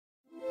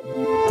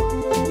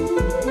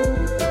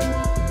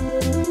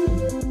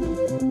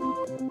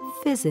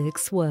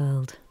Physics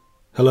World.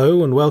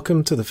 Hello and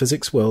welcome to the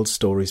Physics World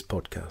Stories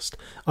podcast.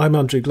 I'm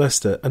Andrew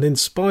Glester, and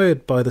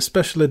inspired by the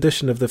special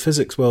edition of the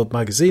Physics World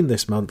magazine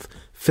this month,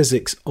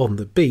 Physics on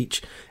the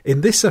Beach,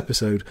 in this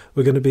episode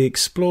we're going to be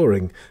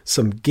exploring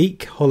some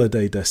geek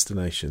holiday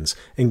destinations,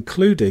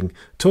 including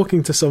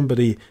talking to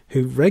somebody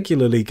who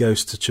regularly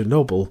goes to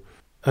Chernobyl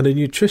and a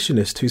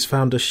nutritionist who's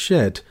found a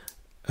shed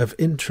of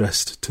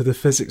interest to the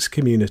physics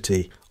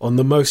community on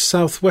the most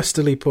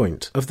southwesterly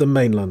point of the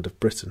mainland of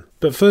Britain.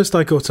 But first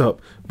I caught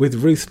up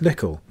with Ruth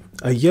Nicol,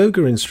 a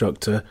yoga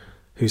instructor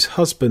whose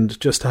husband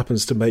just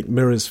happens to make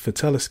mirrors for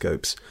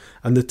telescopes,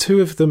 and the two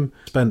of them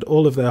spend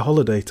all of their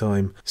holiday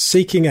time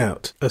seeking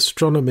out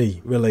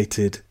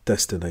astronomy-related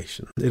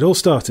destination. It all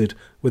started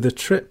with a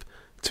trip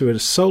to a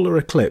solar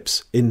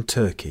eclipse in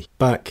Turkey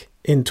back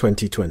in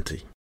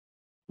 2020.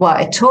 Well,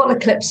 a total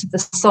eclipse of the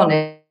sun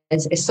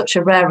is such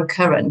a rare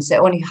occurrence. It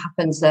only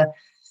happens a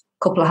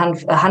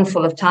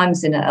handful of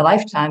times in a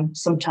lifetime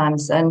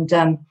sometimes, and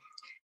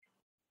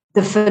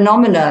the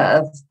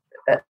phenomena of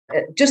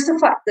just the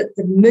fact that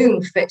the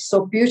moon fits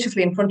so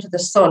beautifully in front of the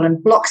sun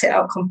and blocks it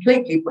out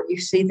completely, but you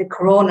see the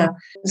corona.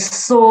 There's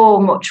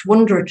so much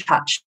wonder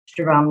attached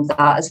around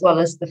that, as well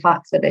as the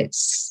fact that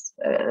it's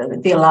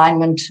the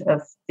alignment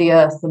of the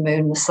Earth, the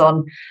moon, the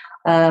sun.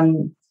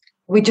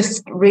 We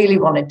just really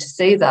wanted to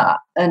see that.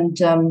 And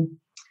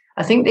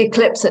I think the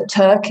eclipse at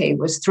Turkey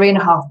was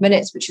 3.5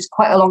 minutes, which is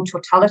quite a long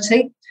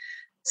totality.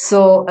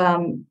 So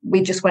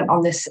we just went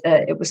on this,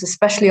 it was a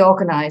specially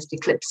organised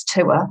eclipse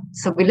tour.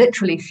 So we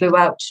literally flew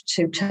out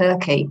to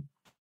Turkey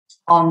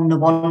on the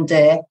one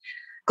day,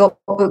 got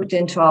booked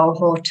into our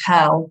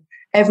hotel.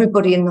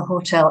 Everybody in the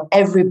hotel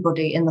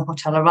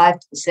arrived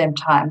at the same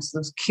time. So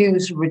those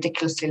queues were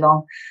ridiculously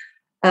long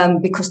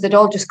because they'd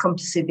all just come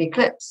to see the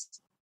eclipse.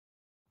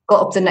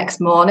 Got up the next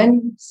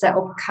morning, set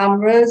up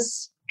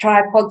cameras,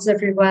 tripods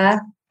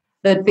everywhere.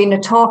 There'd been a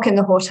talk in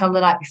the hotel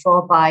the night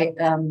before by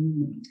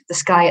the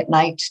Sky at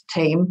Night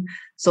team.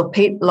 So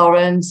Pete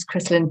Lawrence,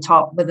 Chris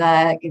Lintop were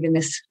there giving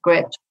this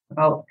great talk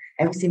about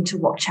everything to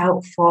watch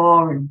out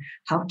for and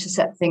how to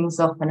set things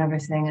up and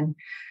everything.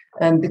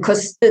 And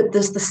because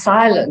there's the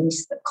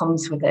silence that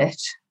comes with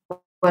it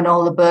when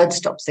all the birds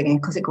stop singing,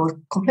 because it goes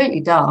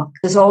completely dark.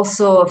 There's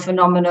also a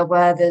phenomena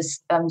where there's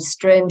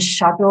strange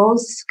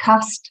shadows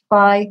cast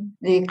by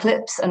the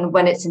eclipse, and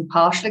when it's in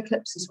partial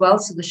eclipse as well,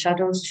 so the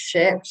shadows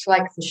shaped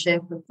like the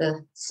shape of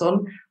the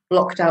sun,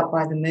 blocked out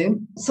by the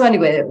moon. So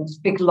anyway, it was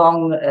a big,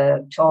 long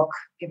talk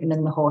given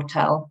in the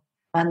hotel.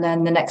 And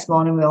then the next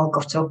morning we all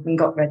got up and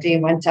got ready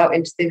and went out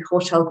into the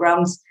hotel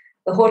grounds.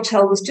 The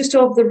hotel was just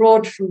over the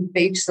road from the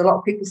beach, so a lot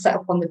of people set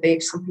up on the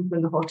beach, some people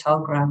in the hotel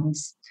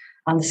grounds.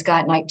 And the Sky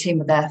at Night team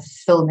were there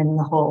filming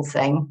the whole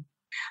thing.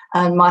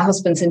 And my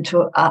husband's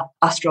into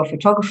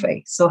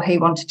astrophotography, so he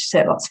wanted to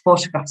take lots of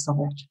photographs of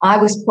it. I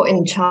was put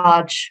in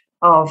charge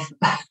of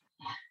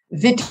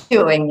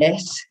videoing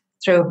it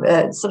through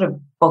a sort of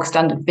bog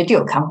standard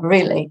video camera,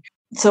 really.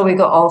 So we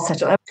got all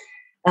set up.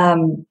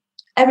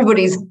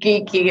 Everybody's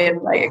geeky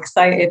and like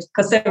excited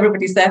because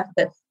everybody's there for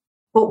this.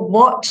 But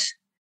what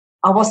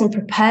I wasn't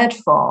prepared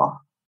for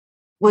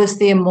was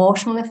the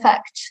emotional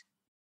effect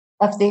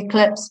of the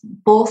eclipse.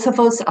 Both of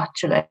us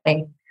actually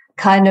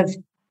kind of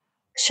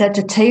shed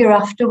a tear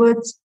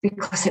afterwards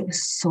because it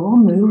was so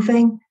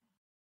moving,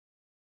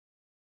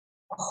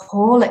 the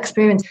whole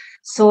experience.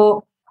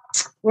 So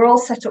we're all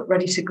set up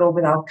ready to go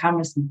with our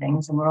cameras and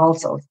things, and we're all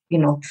sort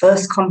of,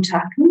 first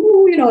contact,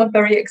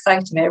 very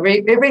exciting. It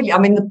really, I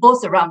mean, the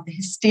buzz around, the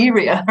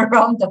hysteria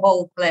around the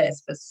whole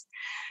place was,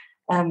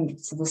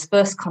 so there's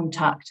first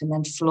contact, and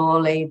then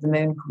slowly the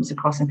moon comes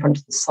across in front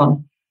of the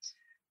sun.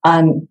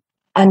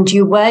 And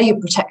you wear your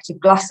protective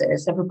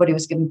glasses. Everybody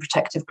was given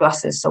protective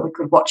glasses so we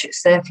could watch it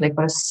safely.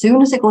 But as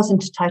soon as it goes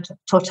into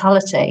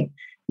totality,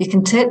 you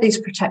can take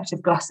these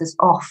protective glasses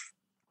off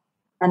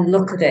and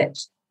look at it.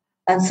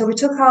 And so we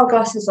took our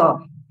glasses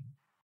off.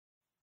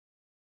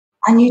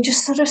 And you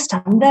just sort of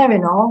stand there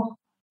in awe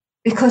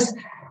because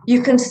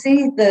you can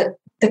see that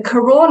the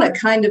corona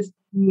kind of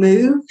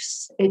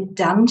moves, it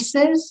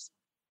dances.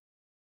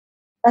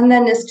 And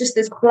then there's just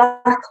this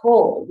black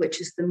hole,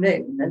 which is the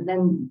moon, and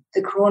then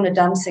the corona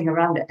dancing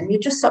around it. And you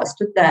just sort of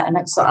stood there.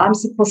 And so I'm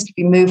supposed to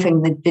be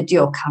moving the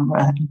video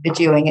camera and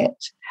videoing it.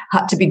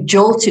 Had to be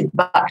jolted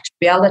back to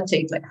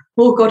reality. Like,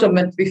 oh, God, I'm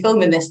meant to be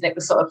filming this. And it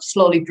was sort of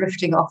slowly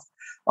drifting off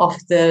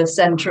the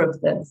centre of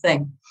the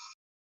thing.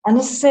 And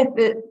as I said,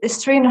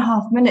 this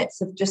 3.5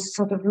 minutes of just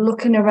sort of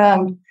looking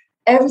around,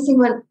 everything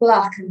went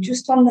black. And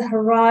just on the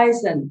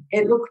horizon,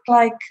 it looked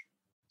like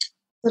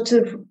sort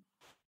of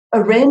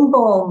a rainbow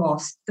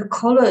almost, the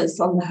colours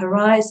on the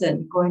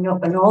horizon going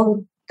up, and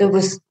there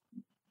was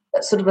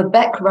sort of a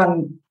beck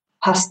run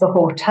past the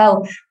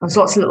hotel. There's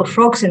lots of little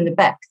frogs in the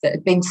beck that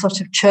had been sort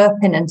of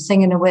chirping and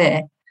singing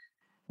away.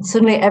 And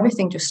suddenly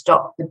everything just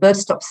stopped. The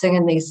birds stopped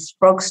singing, these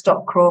frogs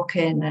stopped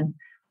croaking, and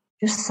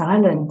just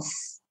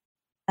silence.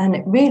 And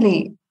it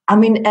really, I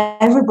mean,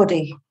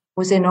 everybody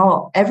was in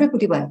awe.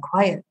 Everybody went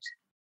quiet.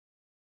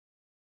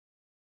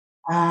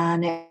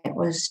 And it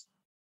was,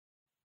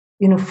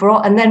 for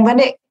all. And then when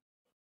it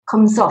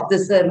comes off,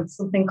 there's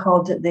something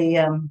called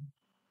the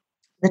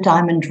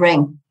diamond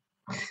ring.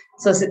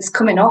 So as it's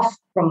coming off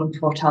from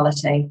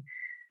totality,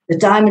 the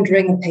diamond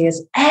ring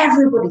appears.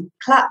 Everybody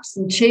claps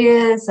and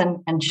cheers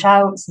and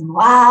shouts and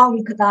wow,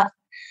 look at that.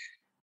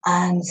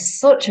 And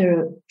such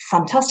a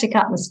fantastic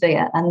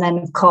atmosphere. And then,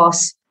 of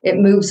course, it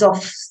moves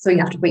off, so you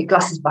have to put your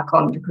glasses back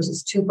on because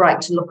it's too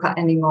bright to look at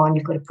anymore, and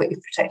you've got to put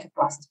your protective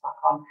glasses back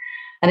on.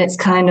 And it's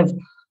kind of,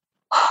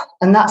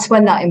 and that's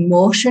when that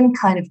emotion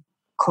kind of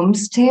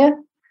comes to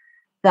you,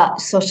 that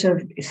sort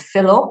of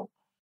fill up.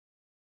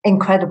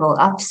 Incredible,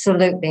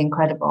 absolutely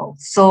incredible.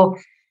 So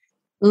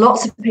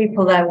lots of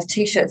people there with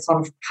T-shirts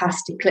on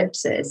past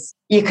eclipses.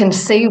 You can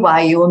see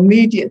why you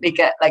immediately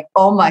get like,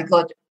 oh my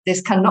God,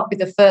 this cannot be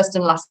the first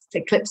and last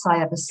eclipse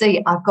I ever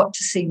see. I've got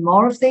to see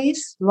more of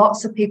these.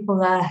 Lots of people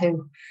there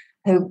who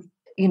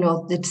you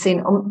know, they'd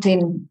seen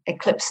umpteen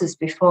eclipses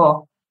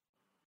before.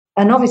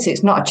 And obviously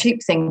it's not a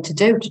cheap thing to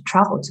do, to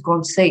travel to go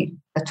and see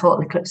a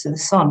total eclipse of the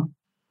sun.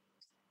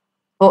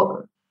 But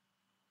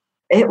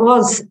it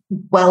was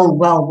well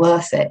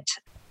worth it.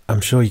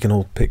 I'm sure you can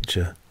all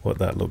picture what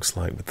that looks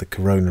like with the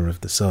corona of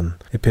the sun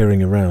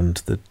appearing around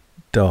the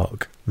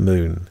dark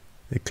moon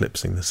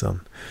eclipsing the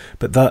sun.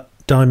 But that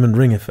diamond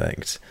ring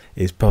effect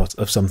is part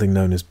of something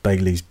known as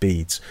Bailey's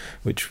beads,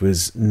 which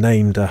was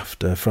named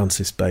after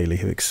Francis Bailey,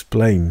 who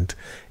explained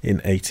in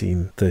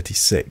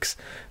 1836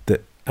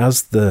 that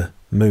as the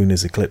moon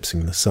is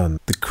eclipsing the sun,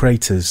 the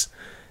craters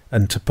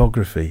and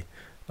topography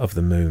of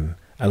the moon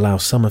allow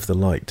some of the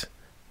light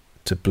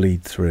to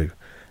bleed through,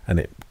 and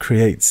it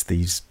creates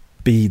these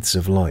beads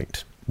of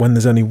light. When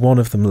there's only one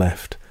of them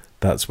left,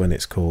 that's when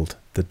it's called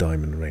the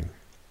diamond ring.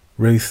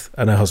 Ruth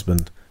and her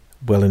husband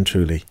well and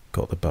truly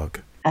got the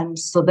bug. And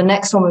so the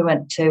next one we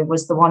went to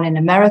was the one in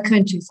America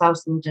in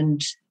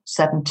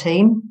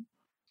 2017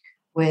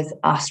 with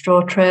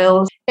Astro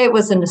Trails. It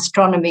was an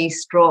astronomy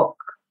stroke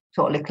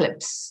total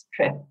eclipse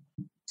trip.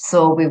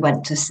 So we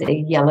went to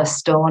see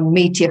Yellowstone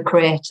Meteor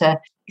Crater.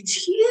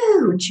 It's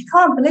huge. You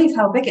can't believe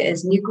how big it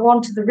is. And you go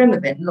onto the rim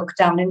of it and look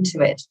down into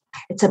it.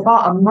 It's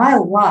about a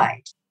mile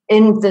wide.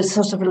 In the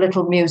sort of a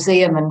little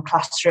museum and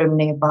classroom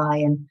nearby,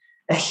 and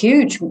a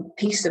huge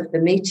piece of the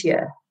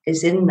meteor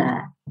is in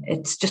there.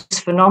 It's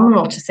just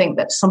phenomenal to think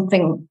that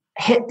something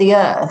hit the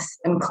Earth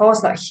and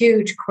caused that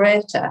huge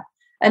crater.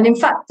 And in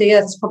fact, the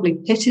Earth's probably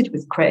pitted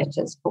with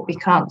craters, but we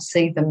can't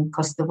see them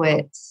because of the way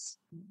it's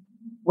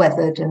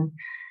weathered, and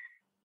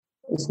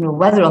there's no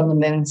weather on the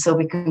moon, so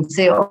we can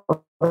see all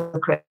the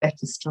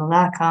craters still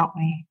there, can't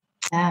we?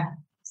 Yeah,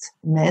 it's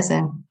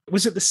amazing.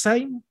 Was it the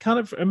same kind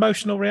of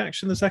emotional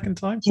reaction the second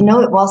time? You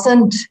know, it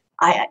wasn't.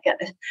 I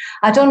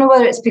don't know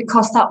whether it's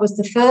because that was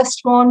the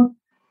first one.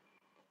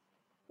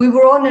 We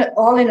were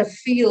all in a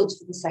field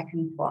for the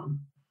second one.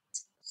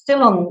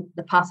 Still on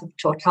the path of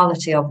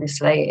totality,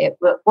 obviously. It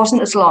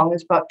wasn't as long,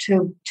 as about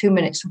 2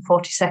 minutes and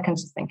 40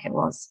 seconds, I think it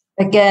was.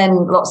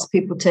 Again, lots of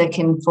people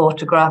taking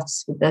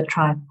photographs with their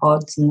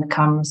tripods and the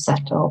camera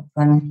set up.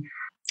 And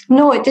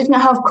no, it didn't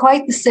have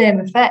quite the same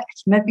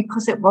effect, maybe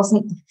because it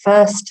wasn't the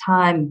first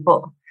time.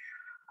 But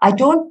I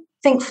don't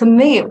think for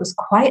me it was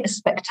quite as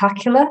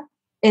spectacular,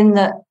 in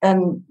that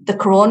the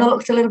corona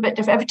looked a little bit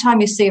different. Every time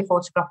you see a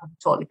photograph of a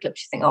total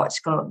eclipse, you think, oh, it's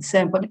going to look the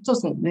same, but it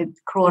doesn't. The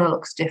corona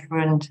looks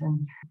different.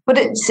 But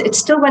it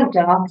still went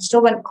dark, it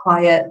still went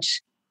quiet.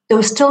 There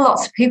were still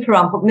lots of people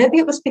around, but maybe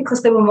it was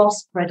because they were more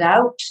spread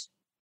out.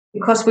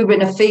 Because we were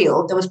in a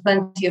field, there was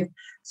plenty of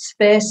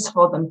space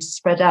for them to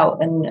spread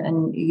out,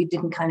 and you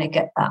didn't kind of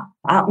get that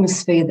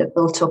atmosphere that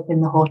built up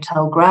in the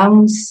hotel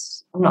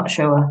grounds. I'm not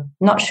sure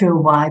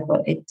why,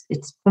 but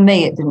it's for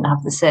me, it didn't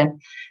have the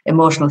same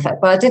emotional effect.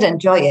 But I did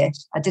enjoy it,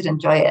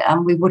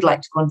 and we would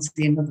like to go and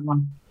see another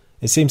one.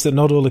 It seems that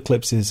not all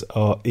eclipses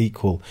are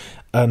equal,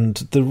 and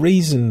the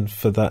reason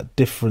for that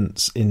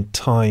difference in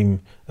time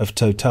of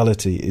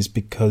totality is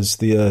because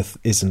the Earth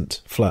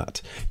isn't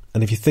flat.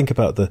 And if you think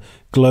about the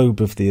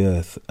globe of the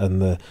Earth and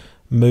the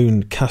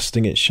moon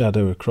casting its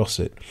shadow across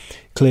it,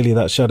 clearly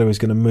that shadow is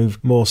going to move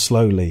more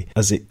slowly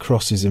as it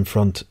crosses in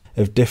front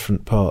of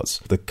different parts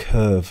of the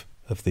curve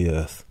of the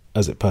Earth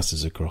as it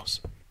passes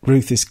across.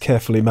 Ruth is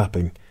carefully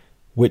mapping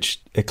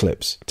which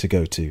eclipse to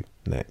go to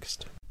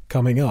next.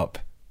 Coming up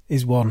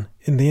is one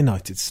in the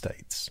United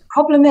States.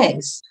 Problem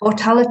is,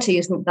 totality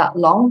isn't that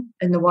long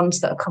in the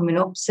ones that are coming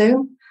up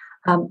soon.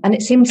 And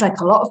it seems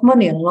like a lot of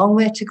money and a long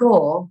way to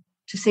go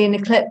to see an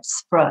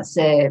eclipse for,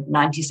 say,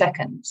 90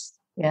 seconds.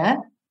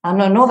 Yeah?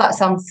 And I know that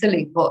sounds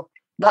silly, but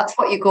that's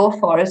what you go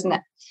for, isn't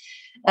it?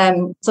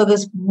 So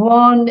there's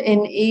one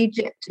in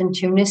Egypt and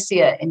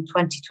Tunisia in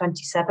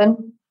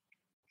 2027,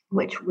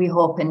 which we're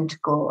hoping to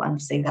go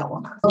and see that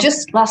one.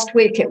 Just last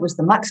week, it was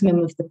the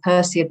maximum of the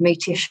Perseid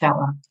meteor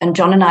shower. And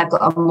John and I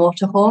got a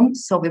motorhome,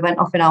 so we went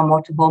off in our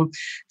motorhome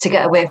to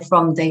get away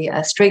from the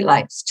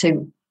streetlights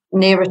to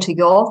nearer to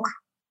York,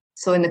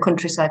 so in the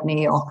countryside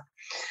near York.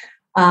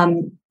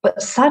 But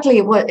sadly,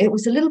 it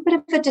was a little bit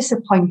of a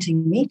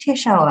disappointing meteor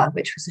shower,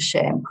 which was a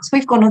shame, because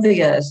we've gone other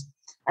years,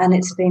 and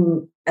it's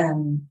been...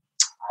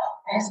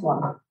 there's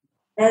one.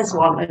 there's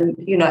one.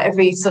 And,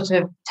 every sort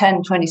of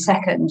 10, 20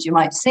 seconds, you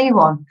might see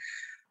one.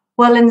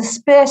 Well, in the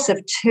space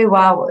of 2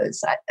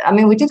 hours,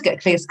 we did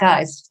get clear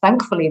skies.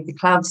 Thankfully, the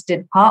clouds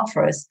did part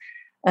for us.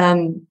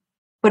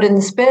 But in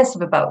the space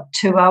of about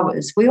 2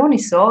 hours, we only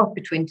saw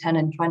between 10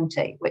 and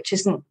 20, which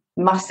isn't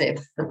massive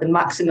for the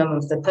maximum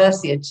of the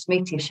Perseid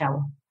meteor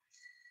shower.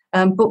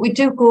 But we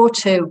do go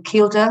to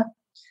Kielder.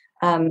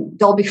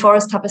 Dalby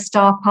Forest have a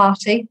star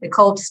party. They're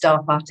called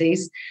star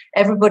parties.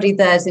 Everybody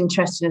there is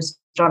interested in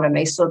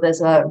astronomy. So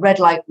there's a red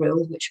light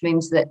rule, which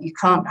means that you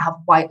can't have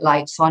white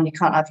lights on. You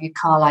can't have your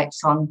car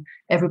lights on.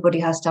 Everybody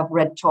has to have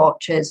red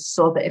torches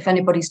so that if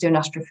anybody's doing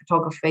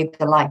astrophotography,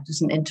 the light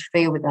doesn't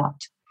interfere with that.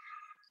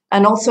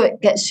 And also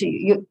it gets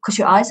you, because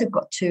your eyes have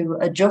got to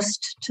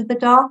adjust to the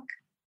dark,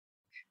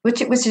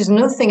 which is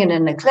another thing in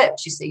an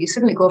eclipse. You see, you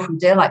suddenly go from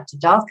daylight to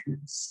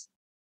darkness.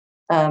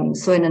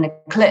 So in an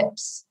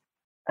eclipse,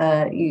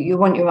 you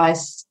want your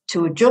eyes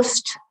to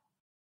adjust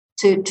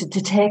to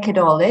take it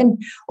all in.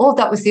 Oh,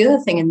 that was the other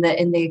thing in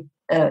the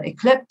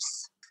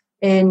eclipse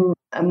in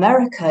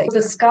America.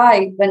 The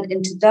sky went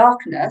into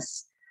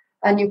darkness,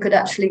 and you could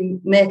actually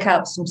make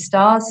out some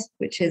stars,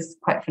 which is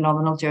quite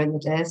phenomenal during the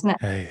day, isn't it?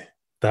 Hey,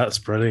 that's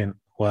brilliant.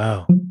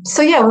 Wow.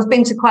 So yeah, we've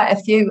been to quite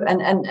a few,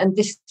 and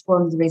this is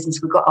one of the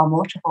reasons we got our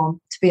motorhome,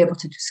 to be able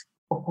to just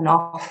up and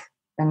off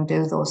and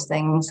do those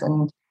things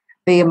and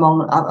be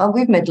among.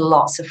 We've made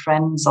lots of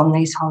friends on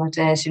these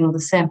holidays. The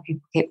same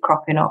people keep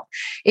cropping up.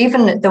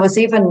 There was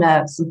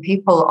some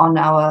people on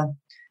our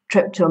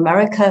trip to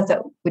America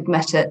that we'd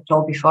met at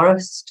Dalby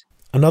Forest.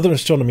 Another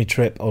astronomy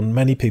trip on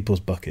many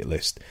people's bucket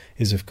list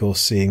is, of course,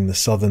 seeing the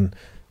southern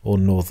or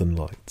northern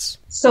lights.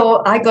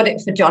 So I got it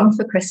for John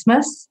for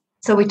Christmas.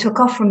 So we took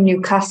off from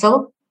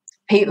Newcastle.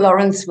 Pete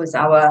Lawrence was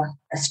our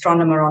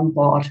astronomer on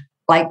board.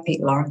 Like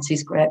Pete Lawrence,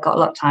 he's great, got a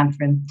lot of time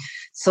for him.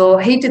 So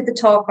he did the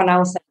talk on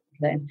our side of the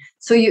plane.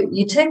 So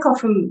you take off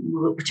from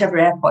whichever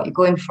airport you're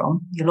going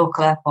from, your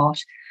local airport,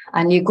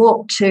 and you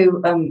go up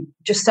to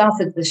just south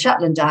of the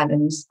Shetland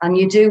Islands, and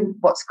you do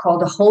what's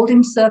called a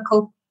holding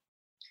circle.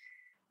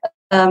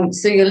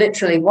 So you're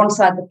literally, one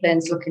side of the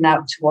plane's looking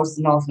out towards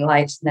the Northern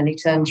Lights, and then he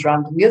turns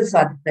around and the other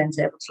side of the plane's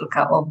able to look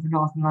out over the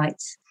Northern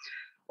Lights.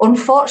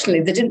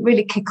 Unfortunately, they didn't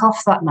really kick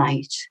off that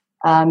night.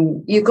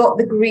 You got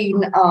the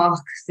green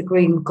arc, the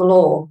green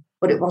glow,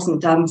 but it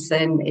wasn't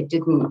dancing. It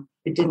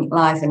didn't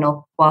liven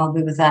up while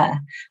we were there.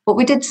 But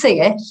we did see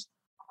it.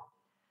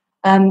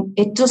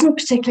 It doesn't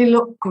particularly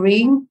look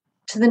green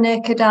to the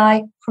naked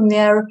eye from the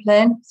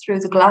aeroplane through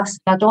the glass.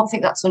 I don't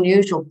think that's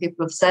unusual.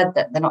 People have said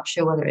that they're not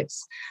sure whether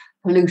it's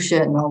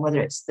pollution or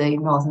whether it's the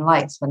Northern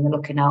Lights when they're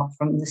looking out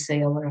from the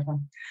sea or wherever.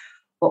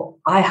 But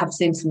I have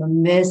seen some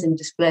amazing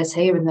displays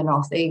here in the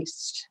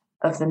northeast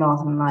of the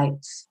Northern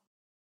Lights.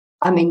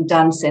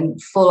 Dancing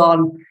full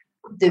on,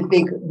 the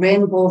big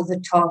rainbow over the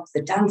top,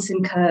 the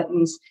dancing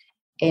curtains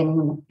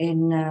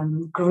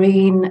in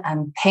green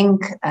and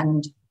pink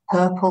and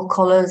purple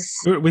colours.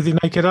 With your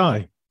naked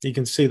eye, you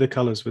can see the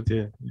colours with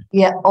you.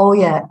 Yeah, oh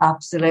yeah,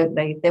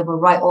 absolutely. They were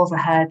right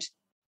overhead.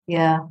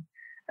 Yeah.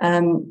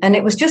 And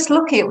it was just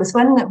lucky. It was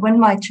when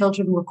my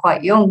children were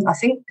quite young. I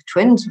think the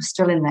twins were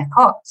still in their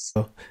cots.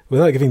 Well,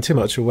 without giving too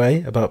much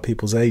away about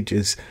people's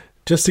ages,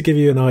 just to give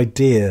you an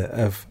idea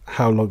of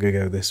how long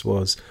ago this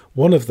was,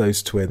 one of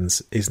those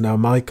twins is now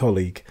my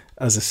colleague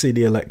as a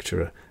senior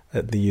lecturer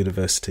at the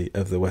University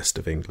of the West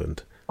of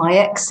England. My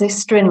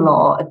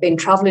ex-sister-in-law had been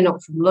travelling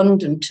up from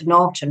London to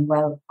Norton,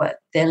 where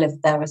they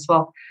lived there as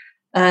well.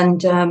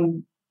 And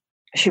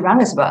she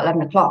rang us about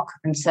 11 o'clock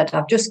and said,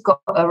 I've just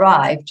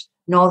arrived.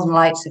 Northern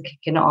Lights are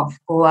kicking off,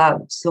 go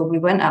out. So we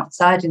went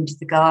outside into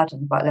the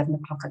garden about 11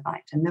 o'clock at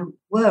night, and there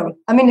were.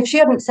 If she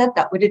hadn't said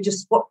that, we'd have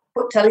just put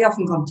telly off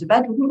and gone to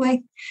bed, wouldn't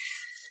we?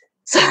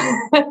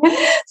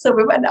 So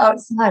we went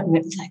outside, and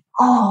it was like,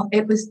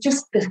 it was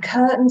just the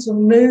curtains were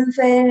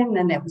moving,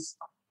 and it was.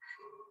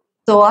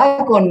 So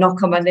I go and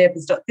knock on my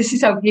neighbour's door. This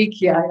is how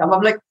geeky I am.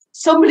 I'm like,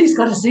 somebody's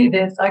got to see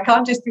this. I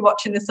can't just be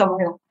watching this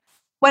somewhere.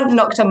 Went and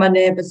knocked on my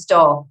neighbour's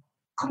door.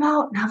 Come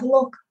out and have a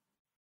look.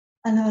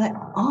 And they were like,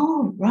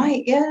 oh,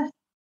 right, yeah.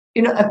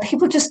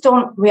 People just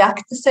don't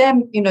react the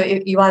same. You're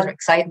either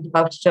excited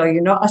about it or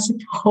you're not, I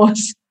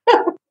suppose.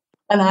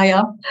 And I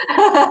am.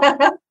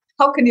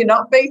 How can you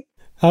not be?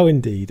 How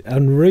indeed.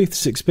 And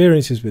Ruth's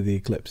experiences with the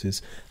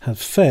eclipses have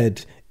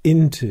fed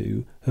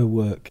into her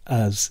work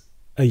as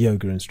a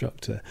yoga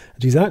instructor.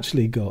 And she's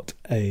actually got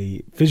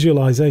a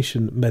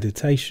visualization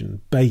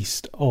meditation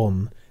based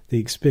on the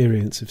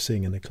experience of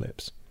seeing an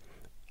eclipse.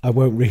 I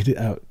won't read it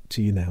out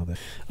to you now, though.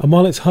 And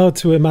while it's hard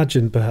to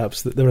imagine,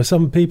 perhaps, that there are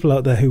some people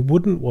out there who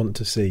wouldn't want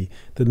to see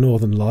the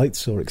Northern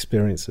Lights or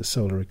experience a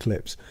solar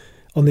eclipse,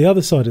 on the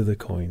other side of the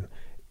coin,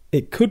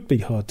 it could be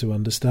hard to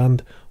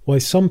understand why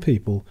some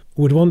people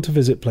would want to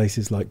visit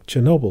places like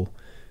Chernobyl,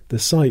 the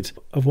site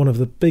of one of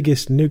the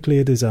biggest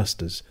nuclear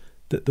disasters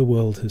that the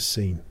world has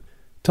seen.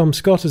 Tom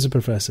Scott is a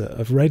professor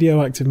of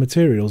radioactive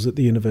materials at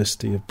the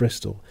University of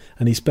Bristol,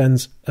 and he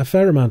spends a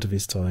fair amount of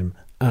his time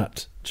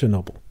at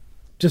Chernobyl.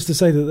 Just to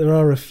say that there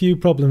are a few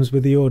problems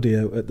with the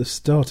audio at the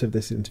start of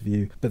this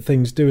interview, but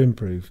things do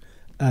improve,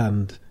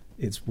 and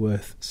it's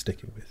worth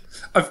sticking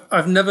with.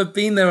 I've never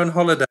been there on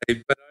holiday,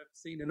 but I've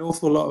seen an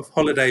awful lot of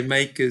holiday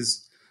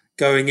makers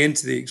going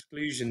into the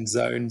exclusion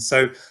zone.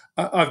 So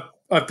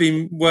I've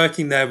been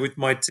working there with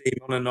my team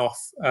on and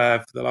off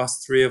for the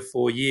last 3 or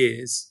 4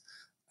 years,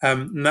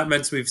 and that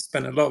meant we've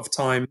spent a lot of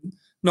time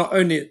not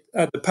only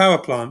at the power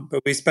plant,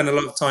 but we spent a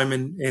lot of time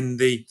in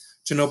the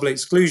Chernobyl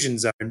exclusion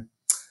zone.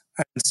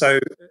 And so,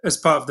 as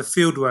part of the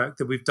field work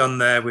that we've done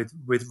there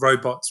with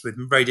robots, with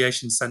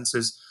radiation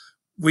sensors,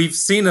 we've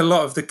seen a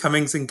lot of the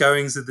comings and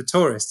goings of the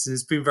tourists, and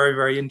it's been very,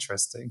 very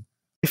interesting.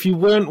 If you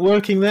weren't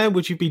working there,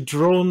 would you be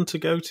drawn to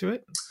go to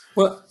it?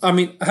 Well, I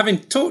mean, having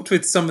talked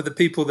with some of the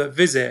people that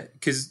visit,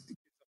 because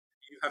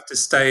you have to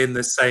stay in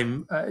the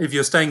same, if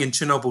you're staying in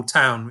Chernobyl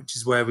town, which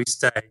is where we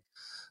stay,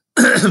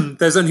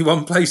 there's only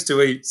one place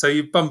to eat. So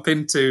you bump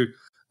into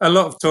a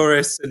lot of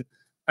tourists,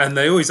 and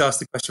they always ask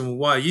the question, well,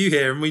 why are you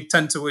here? And we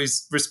tend to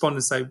always respond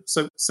and say,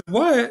 so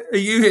why are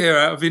you here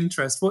out of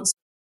interest? What's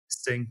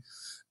interesting?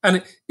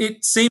 And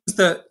it seems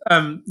that,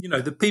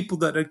 the people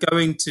that are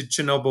going to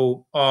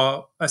Chernobyl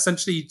are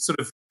essentially sort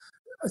of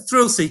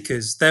thrill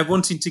seekers. They're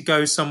wanting to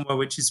go somewhere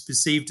which is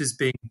perceived as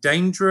being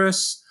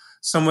dangerous,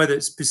 somewhere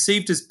that's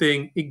perceived as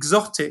being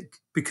exotic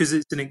because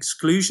it's an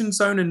exclusion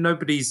zone and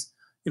nobody's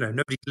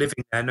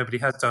living there. Nobody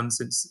has done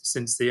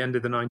since the end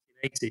of the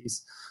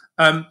 1980s.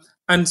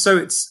 And so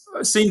it's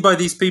seen by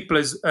these people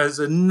as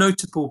a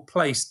notable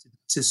place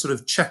to sort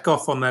of check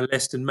off on their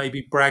list and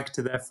maybe brag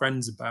to their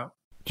friends about.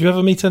 Do you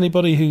ever meet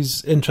anybody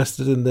who's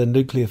interested in the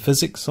nuclear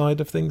physics side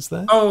of things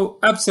there? Oh,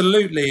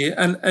 absolutely.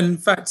 And in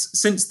fact,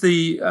 since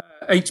the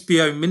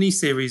HBO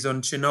miniseries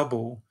on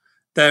Chernobyl,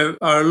 there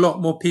are a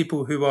lot more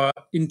people who are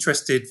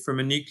interested from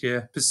a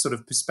nuclear sort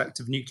of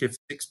perspective, nuclear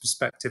physics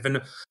perspective. And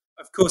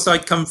of course, I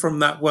come from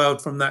that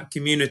world, from that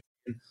community.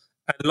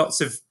 And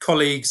lots of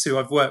colleagues who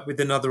I've worked with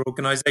in other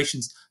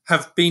organizations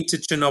have been to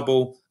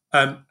Chernobyl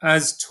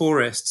as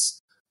tourists.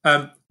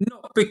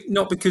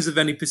 Not because of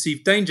any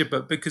perceived danger,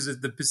 but because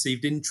of the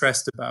perceived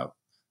interest about,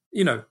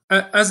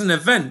 as an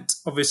event,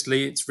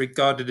 obviously it's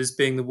regarded as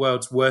being the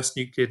world's worst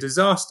nuclear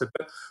disaster,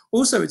 but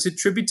also it's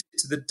attributed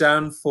to the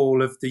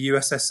downfall of the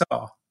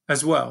USSR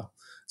as well.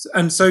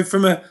 And so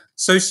from a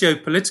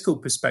socio-political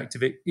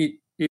perspective,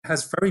 it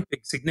has very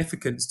big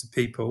significance to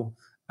people.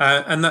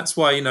 And that's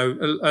why,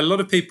 a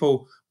lot of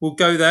people will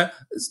go there,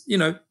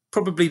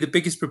 probably the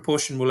biggest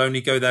proportion will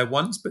only go there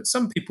once, but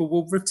some people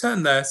will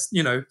return there,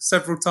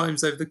 several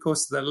times over the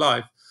course of their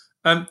life.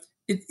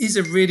 It is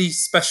a really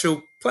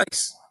special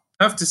place,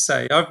 I have to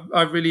say.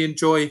 I really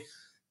enjoy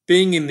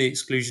being in the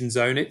exclusion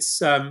zone.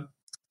 It's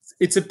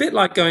a bit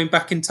like going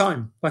back in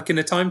time, like in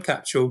a time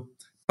capsule.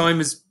 Time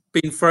has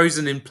been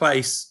frozen in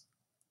place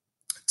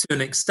to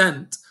an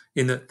extent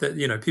in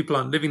that people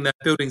aren't living there,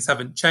 buildings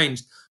haven't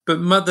changed, but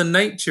Mother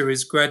Nature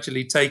is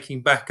gradually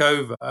taking back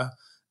over.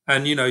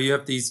 And, you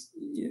have these,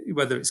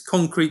 whether it's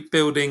concrete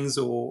buildings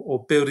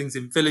or buildings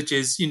in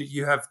villages,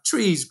 you have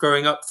trees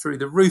growing up through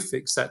the roof,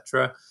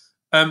 etc.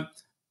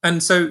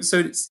 And so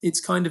it's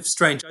kind of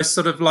strange. I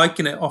sort of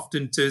liken it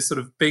often to sort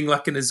of being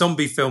like in a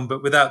zombie film,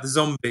 but without the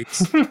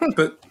zombies,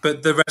 but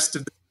the rest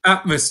of the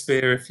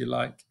atmosphere, if you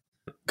like.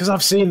 Because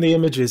I've seen the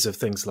images of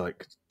things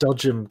like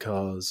Dodgem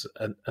cars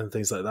and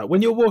things like that.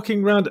 When you're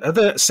walking around, are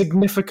there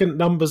significant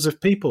numbers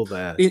of people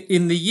there?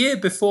 In the year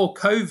before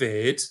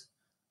COVID,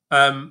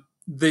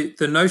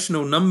 the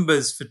notional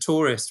numbers for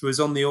tourists was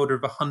on the order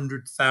of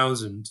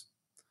 100,000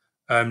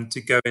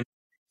 to go in the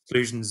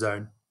exclusion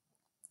zone.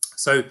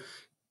 So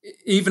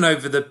even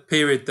over the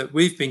period that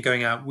we've been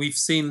going out, we've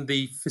seen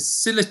the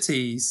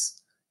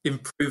facilities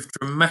improve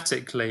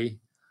dramatically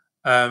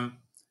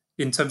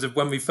in terms of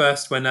when we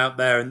first went out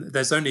there. And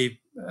there's only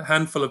a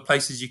handful of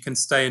places you can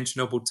stay in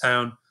Chernobyl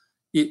town.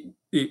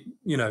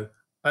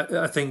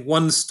 I think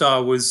 1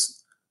 star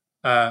was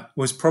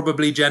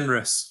probably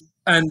generous.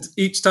 And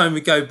each time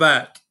we go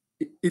back,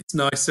 it's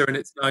nicer and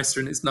it's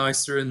nicer and it's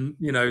nicer. And,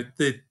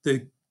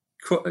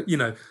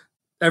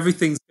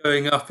 everything's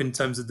going up in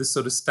terms of the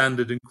sort of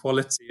standard and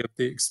quality of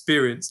the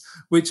experience,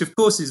 which of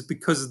course is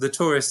because of the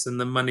tourists and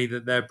the money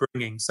that they're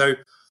bringing. So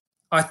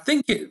I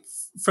think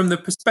from the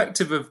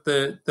perspective of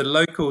the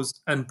locals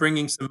and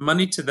bringing some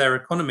money to their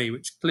economy,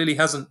 which clearly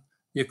hasn't,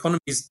 the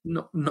economy's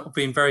not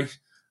been very,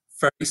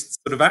 very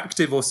sort of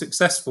active or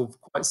successful for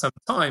quite some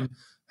time.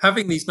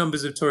 Having these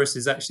numbers of tourists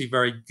is actually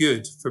very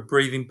good for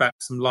breathing back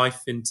some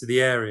life into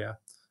the area.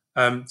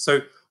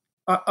 So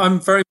I'm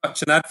very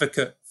much an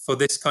advocate for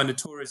this kind of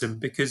tourism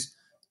because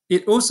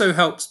it also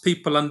helps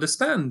people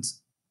understand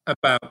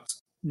about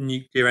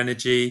nuclear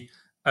energy,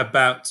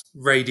 about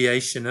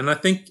radiation. And I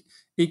think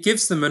it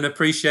gives them an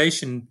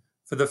appreciation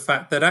for the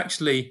fact that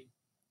actually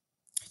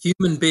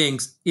human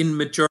beings in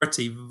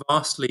majority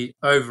vastly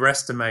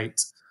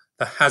overestimate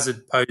the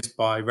hazard posed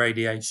by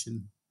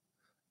radiation.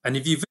 And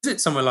if you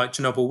visit somewhere like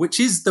Chernobyl, which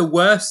is the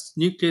worst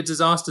nuclear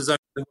disaster zone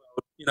in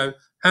the world,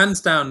 hands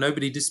down,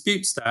 nobody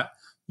disputes that,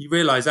 you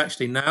realize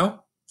actually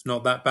now it's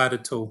not that bad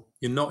at all.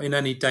 You're not in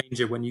any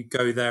danger when you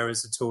go there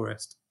as a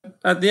tourist.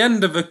 At the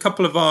end of a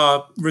couple of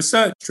our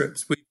research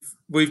trips,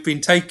 we've been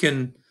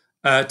taken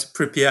to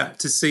Pripyat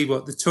to see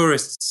what the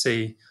tourists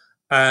see,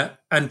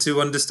 and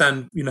to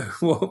understand,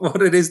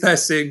 what it is they're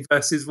seeing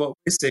versus what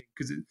we're seeing,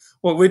 because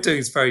what we're doing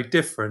is very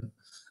different.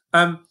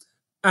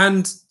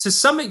 And to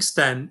some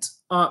extent,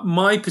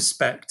 my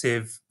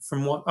perspective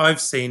from what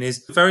I've seen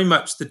is very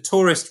much the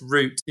tourist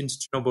route into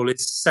Chernobyl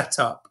is set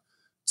up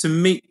to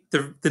meet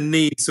the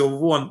needs or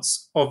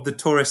wants of the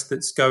tourist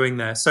that's going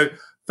there. So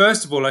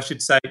first of all, I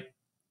should say,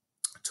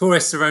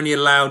 tourists are only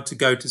allowed to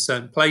go to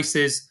certain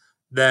places.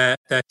 They're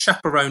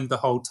chaperoned the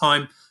whole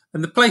time,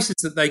 and the places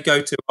that they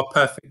go to are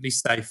perfectly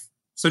safe.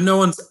 So no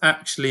one's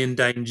actually in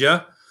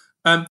danger.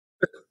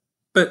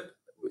 But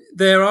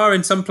there are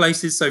in some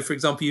places, so for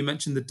example, you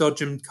mentioned the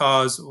Dodgem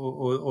cars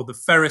or the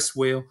Ferris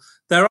wheel.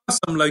 There are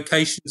some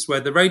locations where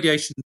the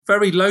radiation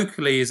very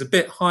locally is a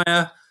bit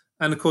higher.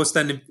 And of course,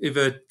 then if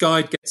a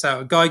guide gets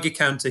out a Geiger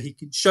counter, he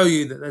can show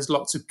you that there's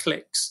lots of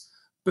clicks.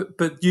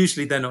 But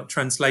usually they're not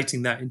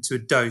translating that into a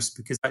dose,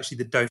 because actually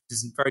the dose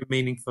isn't very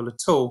meaningful at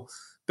all.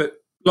 But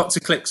lots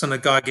of clicks on a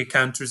Geiger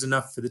counter is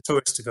enough for the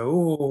tourist to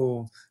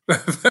go,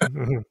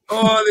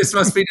 oh, this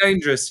must be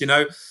dangerous,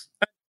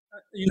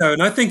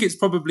 and I think it's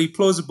probably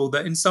plausible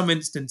that in some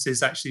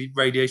instances, actually,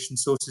 radiation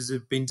sources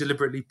have been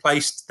deliberately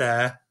placed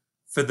there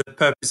for the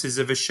purposes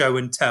of a show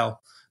and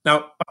tell.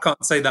 Now, I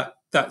can't say that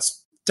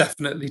that's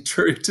definitely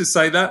true to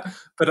say that,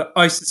 but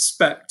I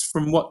suspect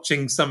from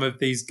watching some of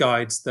these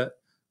guides that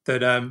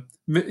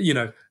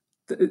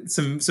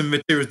some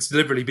material has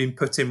deliberately been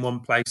put in one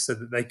place so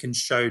that they can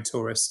show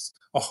tourists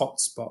a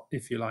hotspot,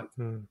 if you like.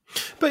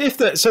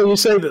 But so you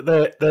say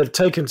that they're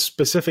taken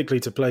specifically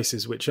to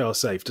places which are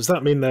safe. Does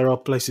that mean there are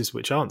places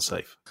which aren't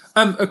safe?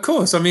 Of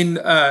course. I mean,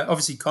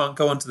 obviously, you can't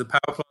go onto the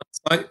power plant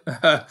site,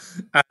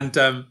 and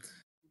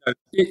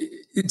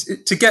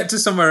to get to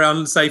somewhere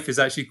unsafe is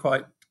actually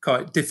quite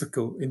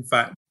difficult. In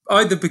fact,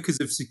 either because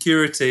of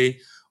security,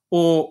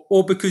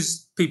 or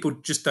because people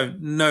just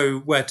don't know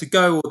where to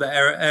go, or the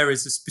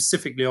areas are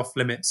specifically off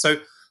limits. So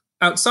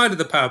outside of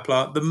the power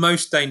plant, the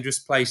most dangerous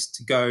place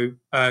to go,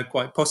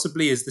 quite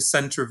possibly, is the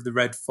centre of the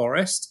Red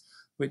Forest,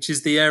 which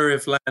is the area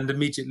of land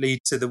immediately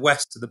to the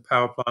west of the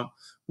power plant,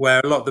 where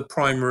a lot of the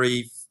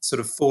primary sort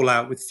of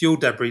fallout with fuel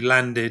debris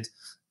landed.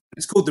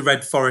 It's called the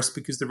Red Forest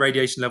because the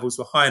radiation levels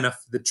were high enough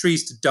for the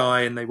trees to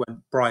die, and they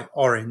went bright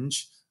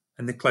orange,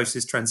 and the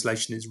closest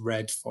translation is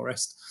Red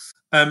Forest.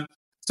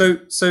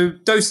 So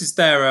doses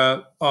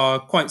there are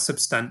quite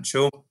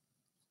substantial.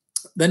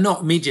 They're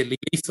not immediately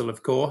lethal,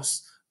 of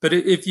course, but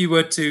if you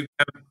were to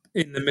camp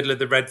in the middle of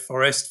the Red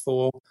Forest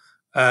for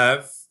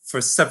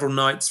several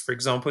nights, for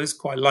example, it's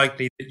quite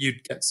likely that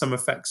you'd get some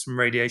effects from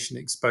radiation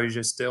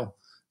exposure still.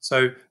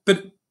 So,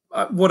 but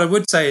what I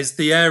would say is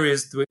the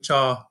areas which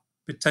are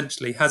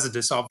potentially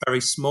hazardous are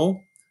very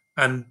small,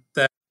 and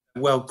they're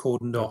well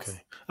cordoned off.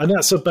 And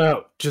that's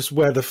about just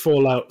where the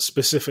fallout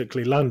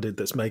specifically landed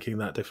that's making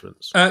that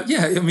difference?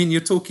 Yeah, I mean,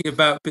 you're talking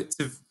about bits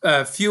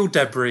of fuel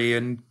debris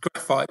and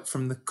graphite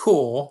from the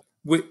core,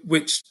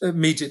 which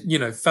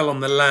immediately, fell on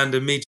the land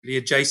immediately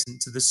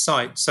adjacent to the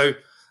site. So,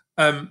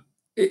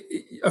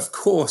 of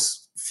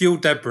course, fuel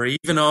debris,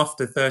 even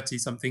after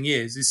 30-something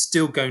years, is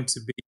still going to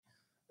be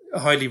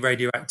highly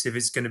radioactive,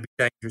 is going to be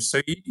dangerous.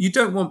 So you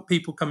don't want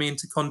people coming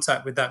into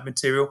contact with that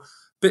material.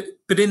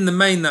 But in the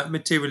main, that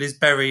material is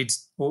buried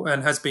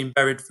and has been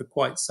buried for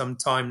quite some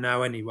time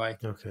now anyway.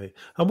 Okay.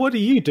 And what are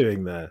you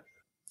doing there?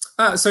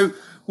 So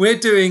we're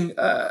doing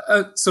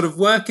a sort of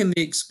work in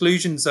the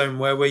exclusion zone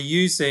where we're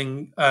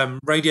using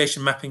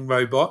radiation mapping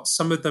robots.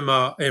 Some of them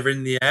are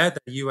in the air,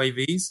 they're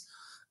UAVs,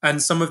 and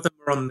some of them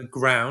are on the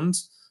ground,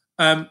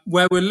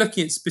 where we're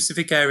looking at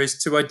specific areas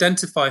to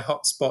identify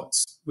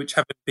hotspots which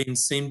haven't been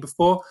seen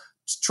before,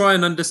 to try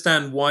and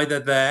understand why they're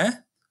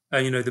there.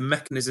 The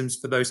mechanisms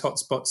for those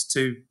hotspots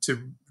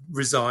to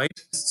reside.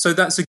 So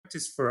that's a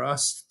practice for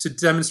us to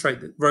demonstrate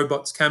that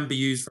robots can be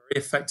used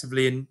very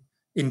effectively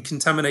in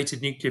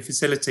contaminated nuclear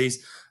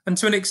facilities. And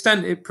to an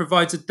extent, it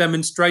provides a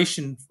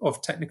demonstration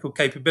of technical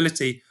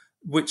capability,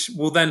 which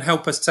will then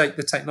help us take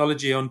the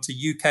technology onto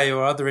UK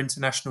or other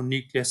international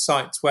nuclear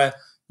sites where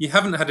you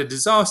haven't had a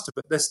disaster,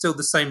 but there's still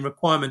the same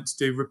requirement to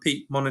do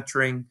repeat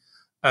monitoring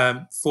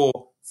for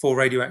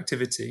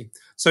radioactivity.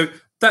 So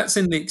that's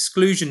in the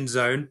exclusion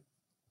zone.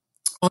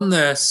 On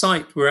the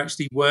site, we're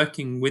actually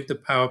working with the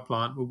power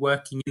plant. We're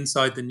working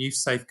inside the new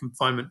safe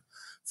confinement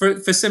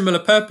for similar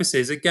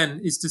purposes. Again,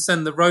 is to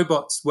send the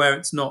robots where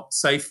it's not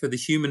safe for the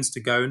humans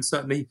to go, and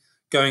certainly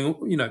going,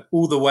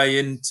 all the way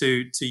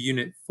into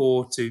Unit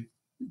 4 to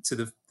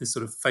the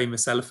sort of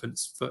famous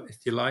elephants foot, if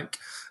you like.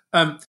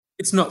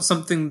 It's not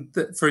something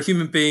that for a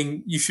human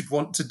being you should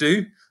want to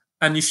do,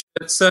 and you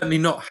should certainly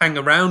not hang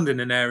around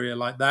in an area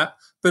like that.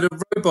 But a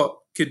robot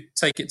could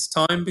take its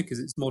time because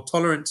it's more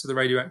tolerant to the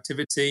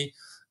radioactivity.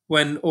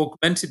 When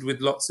augmented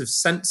with lots of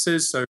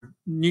sensors, so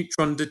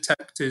neutron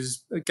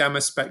detectors, gamma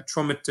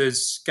spectrometers,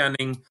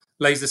 scanning,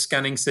 laser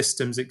scanning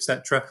systems,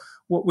 etc.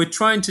 What we're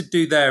trying to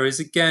do there is,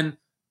 again,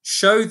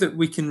 show that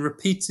we can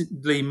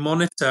repeatedly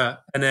monitor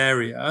an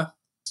area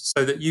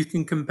so that you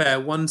can compare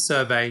one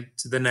survey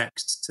to the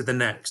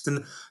next.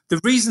 And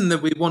the reason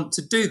that we want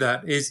to do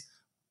that is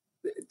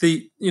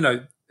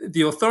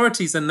the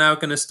authorities are now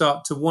going to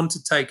start to want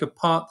to take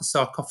apart the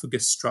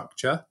sarcophagus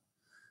structure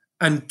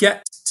and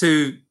get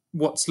to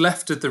what's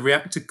left of the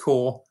reactor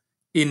core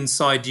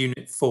inside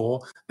Unit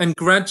 4 and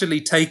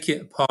gradually take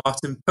it apart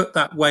and put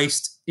that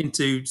waste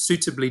into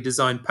suitably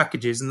designed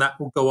packages, and that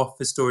will go off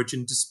for storage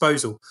and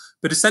disposal.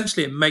 But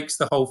essentially, it makes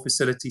the whole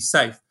facility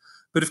safe.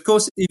 But of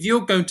course, if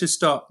you're going to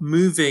start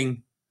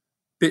moving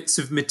bits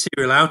of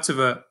material out of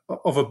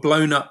a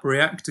blown up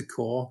reactor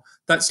core,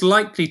 that's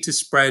likely to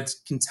spread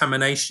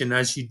contamination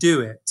as you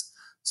do it.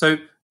 So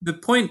the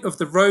point of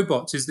the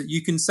robots is that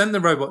you can send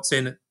the robots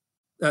in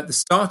at the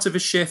start of a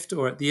shift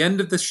or at the end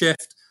of the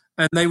shift,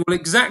 and they will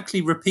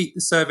exactly repeat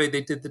the survey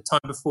they did the time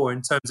before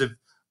in terms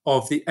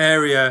of the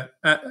area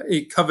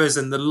it covers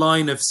and the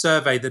line of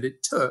survey that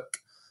it took,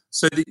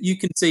 so that you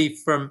can see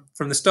from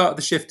the start of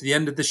the shift to the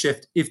end of the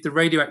shift if the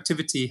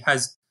radioactivity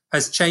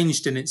has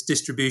changed in its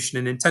distribution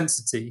and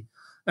intensity.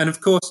 And of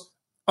course,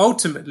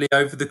 ultimately,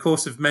 over the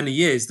course of many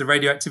years, the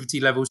radioactivity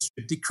levels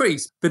should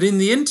decrease. But in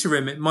the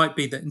interim, it might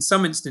be that in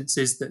some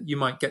instances that you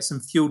might get some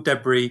fuel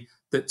debris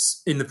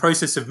that's in the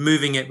process of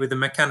moving it with a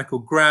mechanical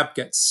grab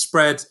gets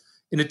spread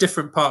in a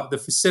different part of the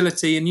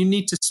facility, and you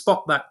need to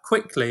spot that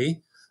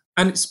quickly.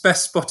 And it's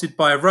best spotted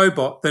by a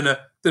robot than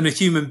a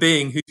human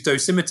being whose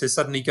dosimeter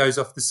suddenly goes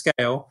off the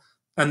scale,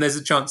 and there's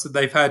a chance that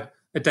they've had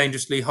a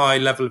dangerously high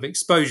level of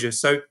exposure.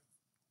 So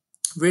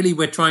really,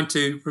 we're trying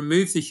to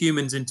remove the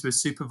humans into a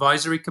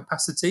supervisory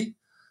capacity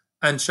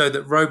and show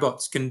that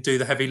robots can do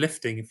the heavy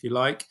lifting, if you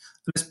like.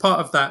 And as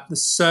part of that, the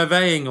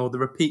surveying or the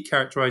repeat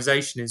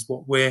characterization is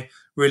what we're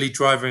really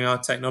driving our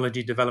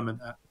technology development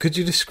at. Could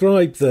you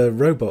describe the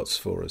robots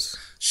for us?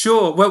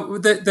 Sure. Well,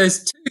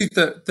 there's two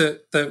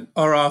that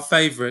are our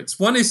favourites.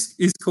 One is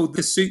called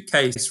the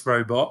suitcase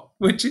robot,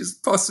 which is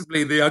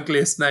possibly the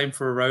ugliest name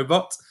for a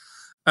robot.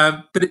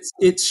 But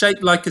it's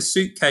shaped like a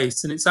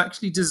suitcase, and it's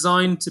actually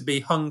designed to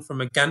be hung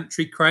from a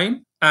gantry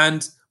crane.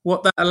 And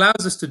what that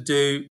allows us to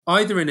do,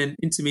 either in an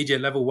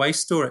intermediate level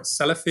waste store at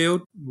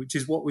Sellafield, which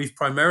is what we've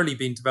primarily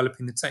been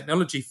developing the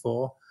technology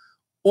for,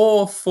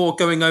 or for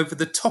going over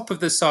the top of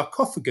the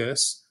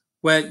sarcophagus,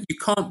 where you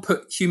can't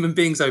put human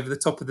beings over the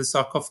top of the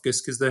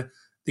sarcophagus because the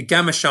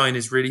gamma shine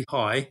is really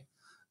high.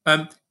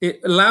 It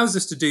allows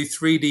us to do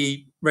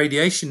 3D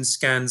radiation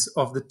scans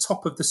of the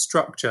top of the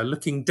structure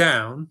looking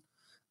down.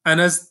 And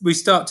as we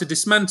start to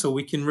dismantle,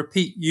 we can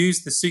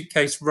use the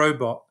suitcase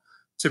robot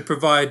to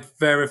provide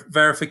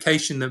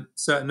verification that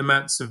certain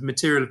amounts of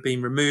material have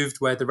been removed,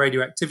 where the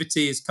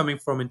radioactivity is coming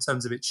from in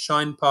terms of its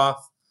shine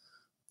path,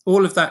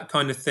 all of that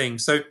kind of thing.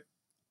 So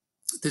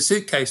the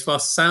suitcase,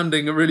 whilst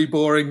sounding a really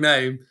boring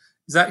name,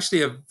 is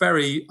actually a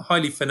very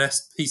highly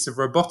finessed piece of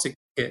robotic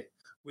kit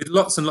with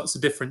lots and lots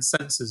of different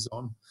sensors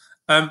on.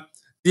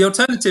 The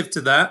alternative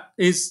to that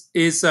is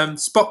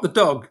Spot the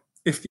Dog,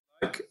 if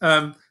you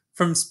like.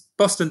 From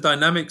Boston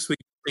Dynamics, we're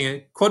using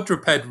a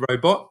quadruped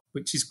robot,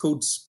 which is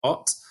called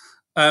Spot.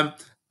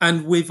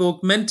 And we've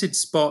augmented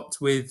Spot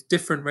with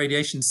different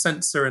radiation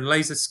sensor and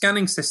laser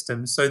scanning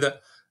systems so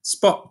that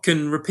Spot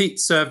can repeat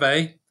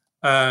survey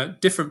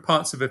different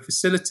parts of a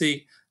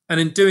facility. And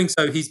in doing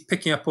so, he's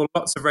picking up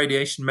lots of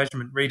radiation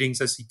measurement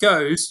readings as he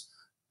goes.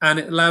 And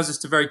it allows us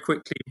to very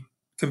quickly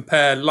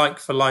compare like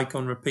for like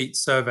on repeat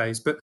surveys.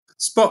 But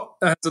Spot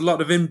has a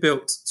lot of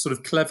inbuilt sort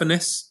of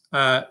cleverness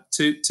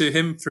to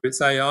him through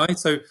its AI.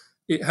 So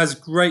it has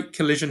great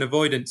collision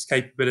avoidance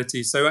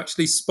capabilities. So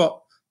actually Spot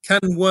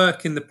can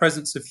work in the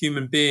presence of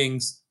human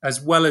beings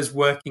as well as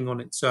working on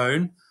its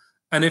own.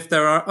 And if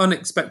there are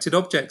unexpected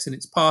objects in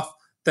its path,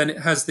 then it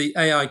has the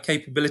AI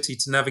capability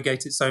to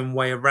navigate its own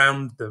way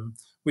around them,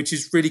 which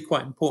is really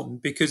quite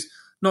important because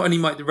not only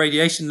might the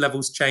radiation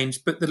levels change,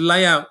 but the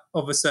layout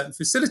of a certain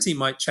facility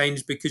might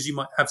change because you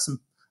might have some,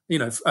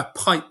 a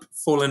pipe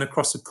falling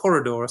across a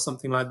corridor or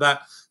something like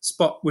that.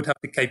 Spot would have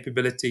the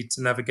capability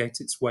to navigate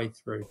its way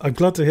through. I'm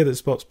glad to hear that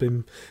Spot's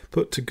been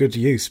put to good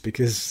use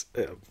because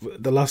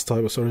the last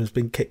time I saw him has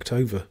been kicked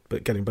over,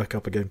 but getting back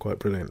up again quite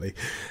brilliantly.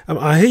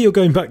 I hear you're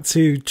going back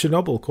to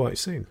Chernobyl quite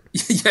soon.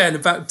 Yeah, in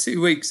about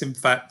 2 weeks, in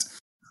fact.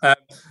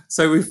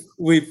 So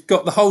we've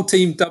got the whole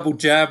team double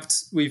jabbed.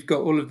 We've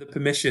got all of the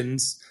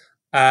permissions,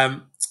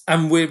 and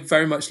we're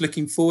very much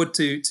looking forward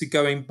to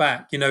going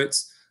back.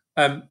 It's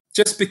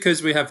just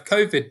because we have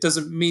COVID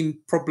doesn't mean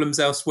problems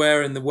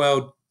elsewhere in the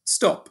world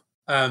stop.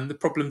 The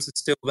problems are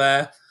still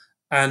there,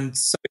 and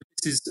so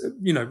this is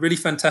really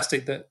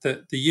fantastic that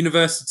the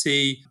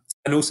university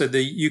and also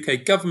the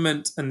UK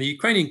government and the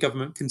Ukrainian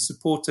government can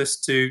support us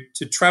to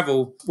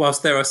travel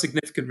whilst there are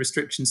significant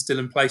restrictions still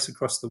in place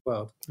across the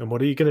world. And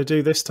what are you going to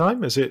do this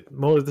time? Is it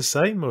more of the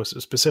same, or is it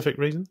a specific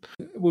reason?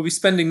 We'll be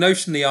spending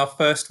notionally our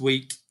first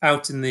week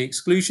out in the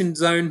exclusion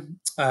zone,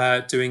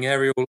 doing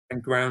aerial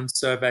and ground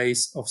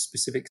surveys of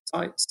specific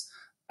sites,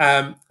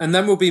 and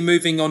then we'll be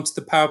moving on to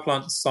the power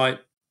plant site.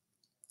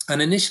 And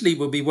initially,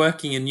 we'll be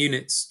working in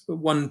units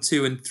 1,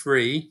 2, and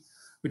 3,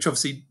 which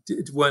obviously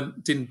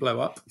didn't blow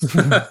up.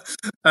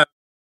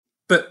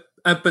 But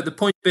the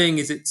point being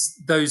is,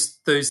 it's those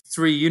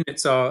 3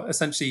 units are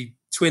essentially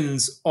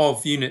twins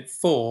of Unit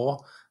 4,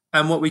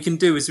 And what we can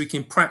do is we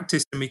can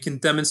practice and we can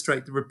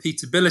demonstrate the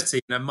repeatability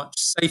in a much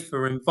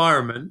safer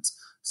environment,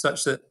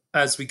 such that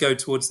as we go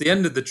towards the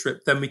end of the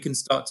trip, then we can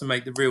start to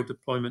make the real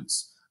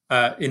deployments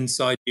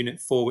inside Unit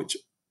 4, which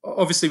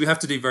obviously we have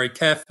to do very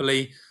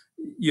carefully.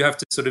 You have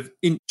to sort of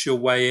inch your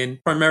way in.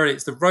 Primarily,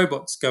 it's the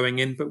robots going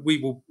in, but we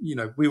will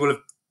have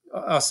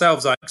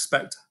ourselves, I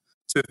expect,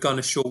 to have gone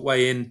a short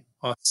way in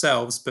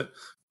ourselves. But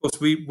of course,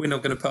 we're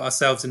not going to put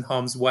ourselves in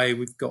harm's way.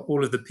 We've got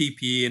all of the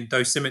PPE and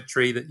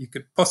dosimetry that you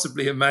could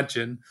possibly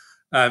imagine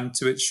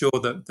to ensure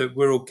that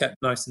we're all kept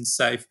nice and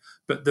safe,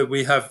 but that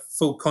we have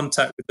full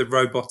contact with the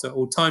robot at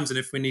all times. And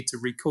if we need to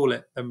recall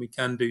it, then we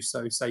can do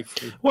so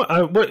safely. What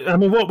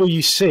will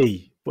you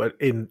see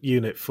in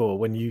Unit 4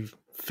 when you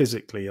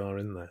physically are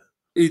in there?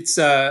 It's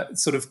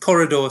sort of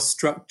corridor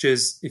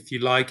structures, if you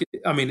like.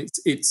 I mean,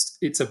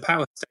 it's a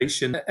power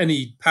station.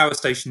 Any power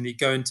station that you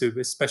go into,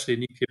 especially a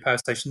nuclear power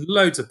station,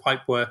 loads of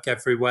pipe work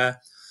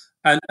everywhere.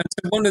 And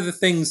so one of the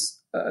things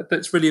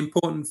that's really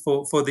important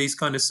for these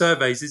kind of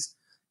surveys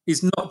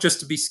is not just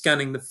to be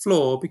scanning the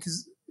floor,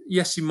 because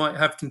yes, you might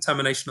have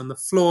contamination on the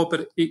floor,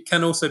 but it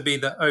can also be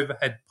that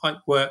overhead pipe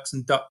works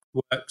and duct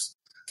works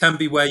can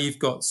be where you've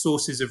got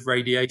sources of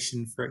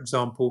radiation, for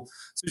example.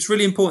 So it's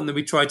really important that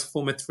we try to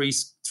form a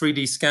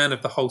 3D scan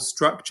of the whole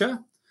structure.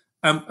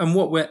 And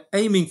what we're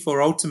aiming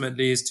for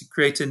ultimately is to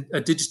create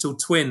a digital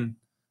twin,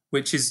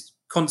 which is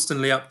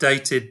constantly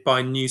updated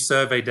by new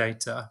survey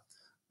data.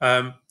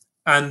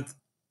 And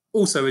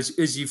also,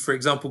 as you, for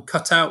example,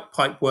 cut out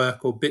pipework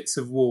or bits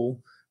of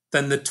wall,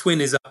 then the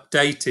twin is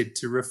updated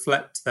to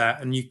reflect that,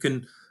 and you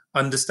can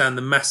understand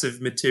the massive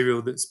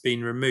material that's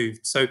been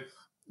removed. So,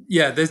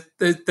 yeah,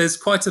 there's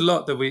quite a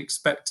lot that we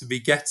expect to be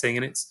getting,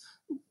 and it's,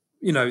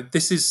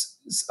 this is,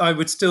 I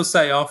would still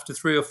say, after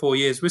 3 or 4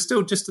 years, we're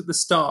still just at the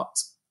start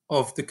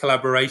of the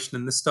collaboration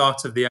and the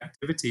start of the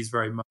activities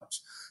very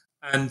much.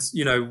 And,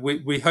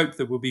 we hope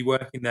that we'll be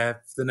working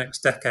there for the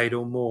next decade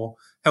or more,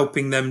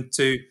 helping them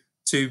to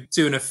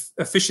do an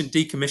efficient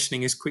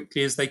decommissioning as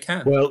quickly as they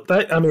can. Well,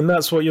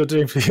 that's what you're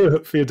doing for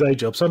your day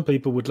job. Some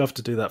people would love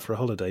to do that for a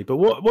holiday, but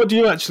what do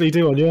you actually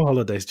do on your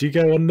holidays? Do you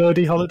go on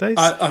nerdy holidays?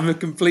 I'm a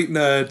complete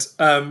nerd.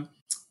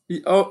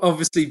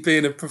 Obviously,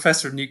 being a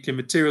professor of nuclear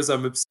materials,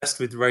 I'm obsessed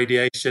with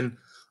radiation.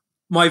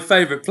 My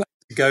favourite place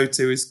to go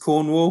to is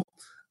Cornwall.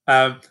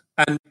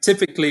 And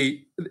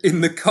typically,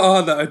 in the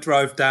car that I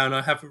drive down,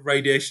 I have a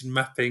radiation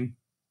mapping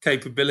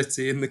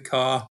capability in the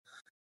car,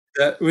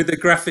 with a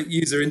graphic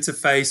user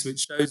interface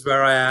which shows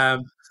where I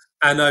am.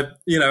 And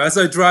as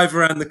I drive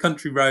around the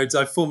country roads,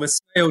 I form a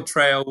snail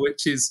trail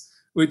which is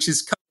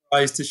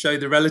colorized to show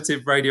the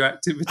relative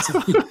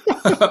radioactivity.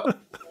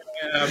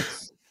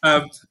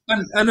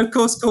 And of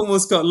course,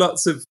 Cornwall's got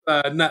lots of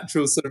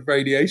natural sort of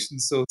radiation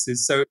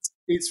sources, so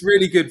it's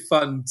really good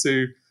fun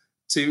to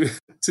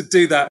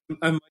do that.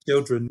 And my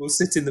children will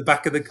sit in the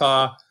back of the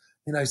car,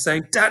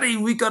 saying, "Daddy,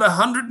 we got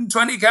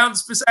 120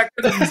 counts per second."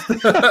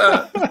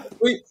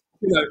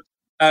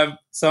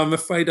 So I'm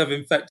afraid I've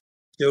infected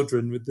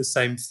children with the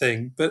same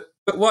thing, but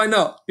why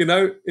not?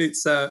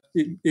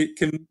 It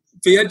can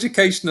be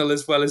educational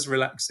as well as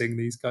relaxing,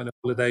 these kind of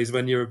holidays,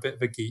 when you're a bit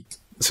of a geek.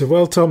 So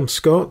while Tom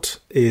Scott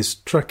is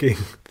tracking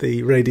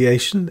the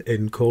radiation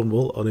in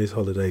Cornwall on his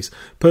holidays,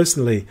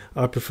 personally,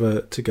 I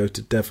prefer to go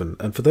to Devon.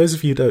 And for those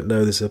of you who don't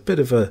know, there's a bit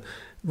of a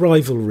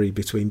rivalry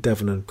between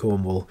Devon and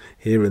Cornwall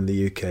here in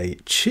the UK,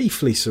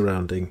 chiefly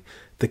surrounding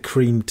the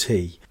cream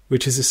tea,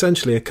 which is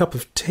essentially a cup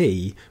of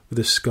tea with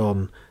a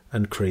scone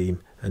and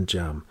cream and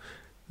jam.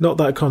 Not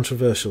that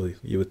controversial,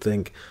 you would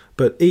think,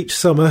 but each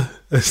summer,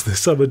 as the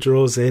summer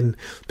draws in,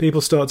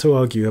 people start to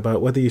argue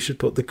about whether you should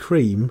put the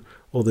cream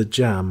or the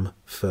jam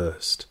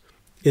first.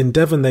 In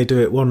Devon, they do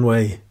it one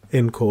way.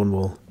 In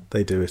Cornwall,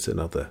 they do it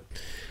another.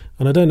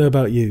 And I don't know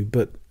about you,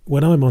 but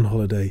when I'm on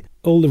holiday,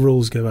 all the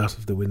rules go out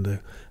of the window,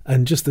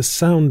 and just the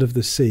sound of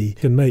the sea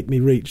can make me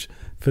reach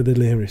for the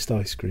nearest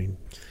ice cream.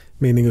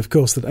 Meaning, of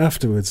course, that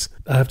afterwards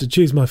I have to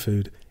choose my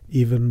food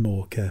even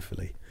more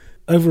carefully.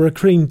 Over a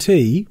cream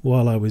tea,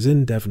 while I was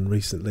in Devon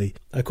recently,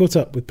 I caught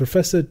up with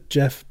Professor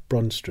Jeff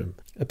Brunstrom,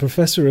 a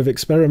professor of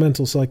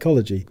experimental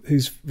psychology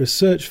whose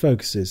research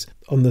focuses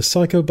on the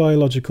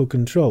psychobiological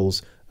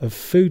controls of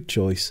food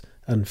choice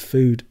and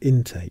food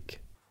intake.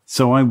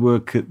 So I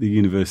work at the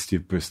University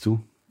of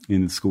Bristol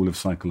in the School of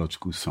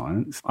Psychological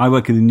Science. I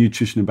work in the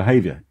Nutrition and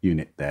Behaviour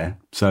unit there,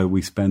 so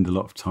we spend a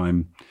lot of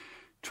time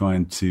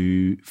trying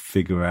to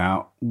figure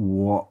out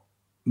what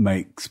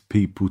makes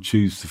people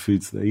choose the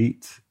foods they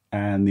eat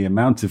and the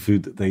amount of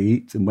food that they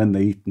eat and when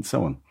they eat and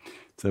so on.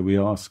 So we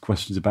ask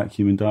questions about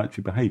human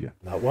dietary behaviour.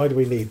 Now, why do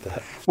we need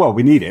that? Well,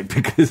 we need it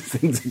because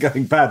things are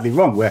going badly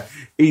wrong. We're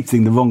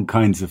eating the wrong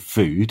kinds of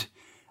food,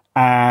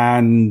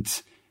 and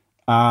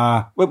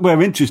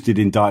we're interested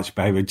in dietary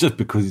behaviour just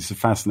because it's a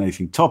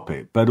fascinating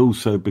topic, but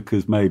also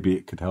because maybe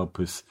it could help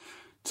us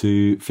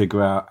to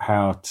figure out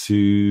how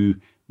to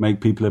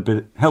make people a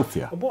bit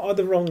healthier. And what are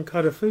the wrong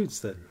kind of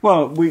foods then?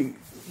 Well, we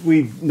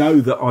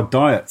know that our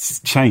diets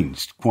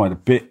changed quite a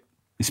bit,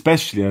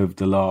 especially over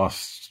the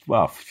last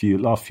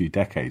few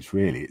decades,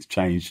 really. It's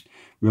changed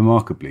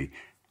remarkably.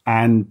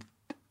 And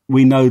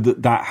we know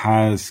that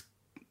has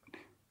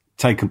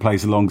taken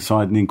place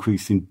alongside an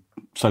increase in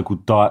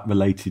so-called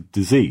diet-related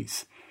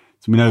disease.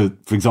 So we know,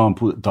 for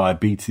example, that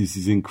diabetes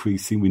is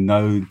increasing. We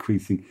know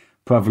increasing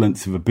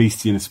prevalence of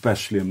obesity, and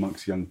especially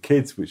amongst young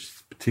kids, which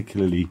is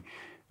particularly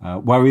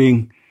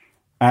worrying.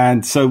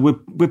 And so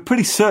we're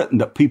pretty certain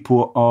that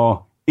people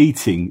are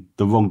eating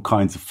the wrong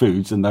kinds of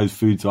foods, and those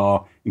foods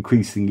are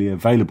increasingly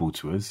available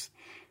to us.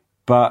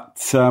 But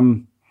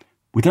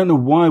we don't know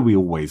why we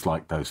always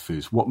like those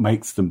foods, what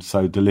makes them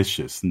so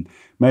delicious. And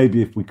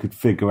maybe if we could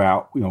figure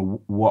out,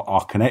 what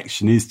our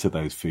connection is to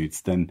those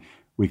foods, then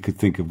we could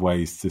think of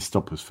ways to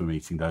stop us from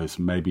eating those,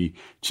 and maybe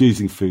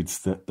choosing foods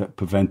that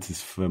prevent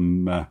us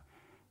from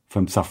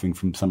suffering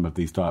from some of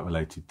these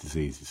diet-related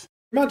diseases.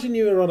 Imagine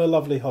you were on a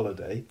lovely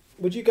holiday.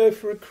 Would you go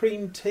for a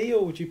cream tea,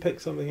 or would you pick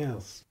something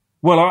else?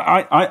 Well,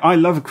 I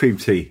love a cream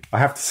tea, I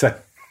have to say.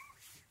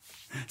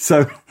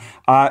 So,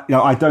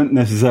 I don't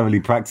necessarily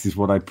practice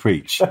what I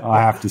preach,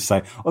 I have to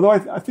say. Although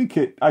I think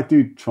I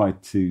do try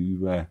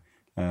to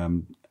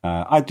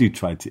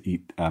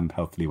eat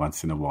healthily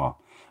once in a while.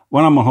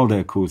 When I'm on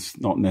holiday, of course,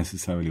 not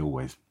necessarily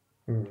always.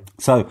 Mm.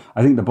 So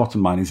I think the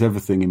bottom line is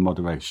everything in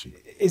moderation.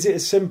 Is it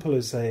as simple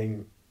as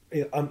saying,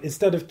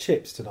 instead of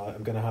chips tonight,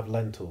 I'm going to have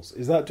lentils?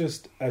 Is that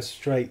just as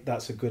straight,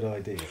 that's a good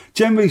idea?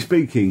 Generally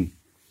speaking,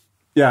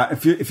 yeah,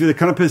 if you're the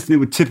kind of person who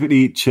would typically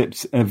eat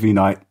chips every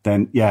night,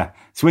 then yeah,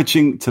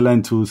 switching to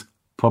lentils,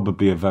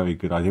 probably a very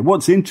good idea.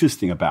 What's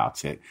interesting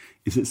about it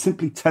is that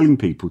simply telling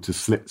people to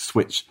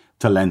switch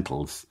to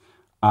lentils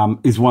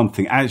is one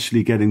thing.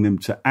 Actually getting them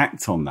to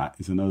act on that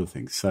is another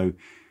thing. So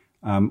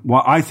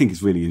what I think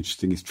is really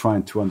interesting is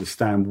trying to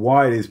understand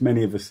why it is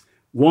many of us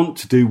want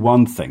to do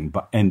one thing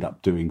but end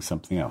up doing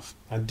something else.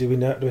 And do we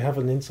have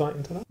an insight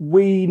into that?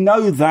 We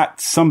know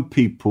that some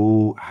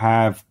people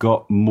have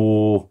got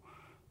more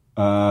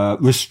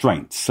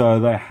restraint, so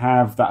they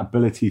have that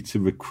ability to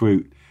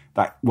recruit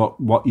that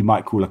what you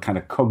might call a kind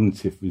of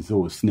cognitive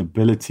resource, an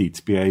ability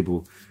to be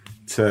able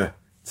to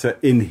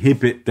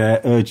inhibit their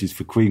urges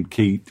for cream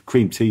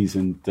teas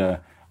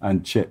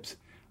and chips.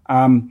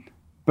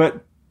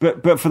 But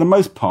for the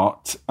most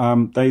part,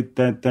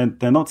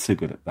 they're not so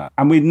good at that.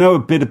 And we know a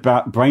bit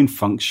about brain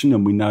function,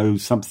 and we know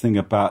something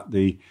about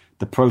the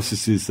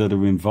processes that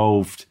are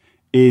involved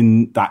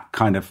in that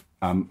kind of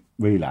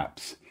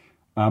relapse.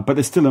 But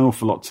there's still an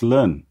awful lot to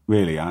learn,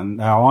 really. And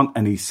there aren't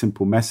any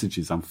simple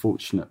messages,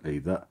 unfortunately,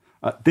 that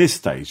at this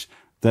stage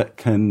that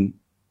can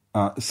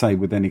say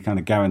with any kind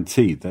of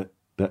guarantee that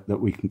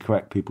we can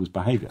correct people's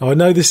behaviour. I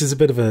know this is a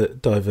bit of a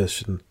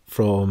diversion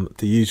from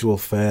the usual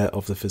fare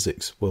of the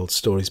Physics World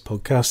Stories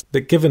podcast,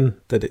 but given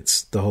that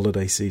it's the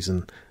holiday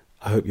season,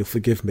 I hope you'll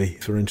forgive me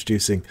for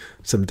introducing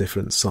some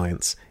different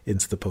science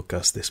into the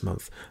podcast this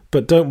month.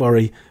 But don't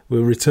worry,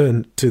 we'll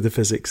return to the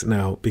physics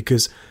now,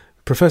 because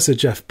Professor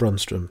Jeff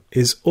Brunstrom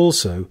is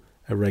also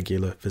a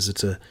regular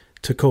visitor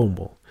to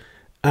Cornwall,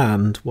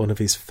 and one of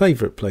his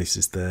favourite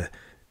places there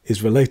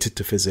is related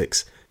to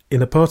physics.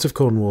 In a part of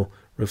Cornwall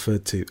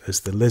referred to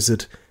as the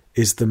Lizard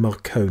is the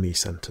Marconi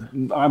Centre.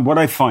 What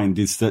I find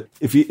is that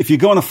if you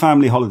go on a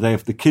family holiday,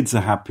 if the kids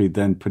are happy,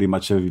 then pretty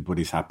much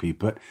everybody's happy.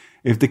 But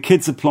if the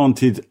kids are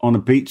planted on a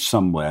beach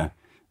somewhere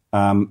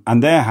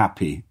and they're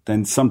happy,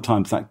 then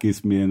sometimes that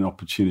gives me an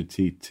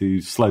opportunity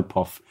to slope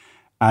off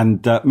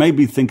and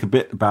maybe think a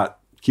bit about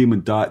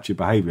human dietary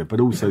behaviour, but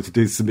also to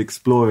do some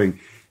exploring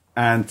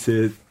and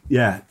to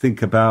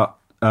think about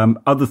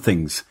other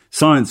things,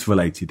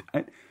 science-related.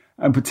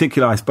 In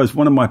particular, I suppose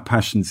one of my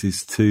passions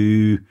is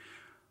to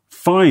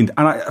find,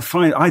 and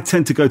I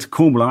tend to go to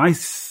Cornwall, and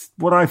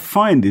what I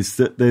find is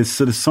that there's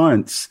sort of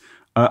science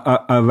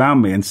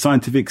around me and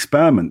scientific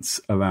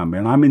experiments around me,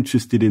 and I'm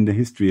interested in the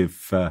history of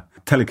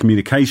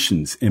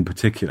telecommunications in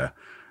particular.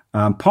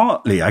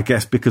 Partly, I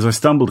guess, because I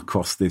stumbled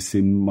across this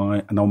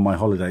on my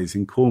holidays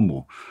in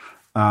Cornwall.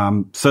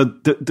 So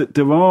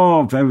there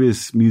are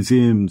various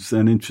museums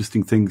and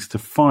interesting things to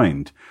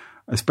find,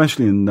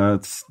 especially in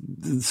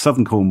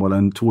southern Cornwall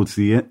and towards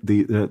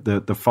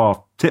the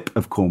far tip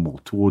of Cornwall,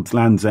 towards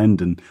Land's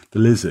End and the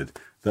Lizard,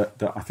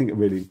 that I think are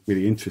really,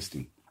 really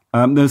interesting.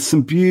 There's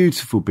some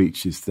beautiful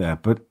beaches there,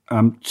 but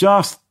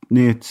just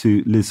near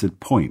to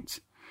Lizard Point,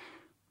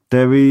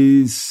 there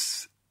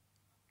is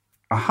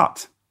a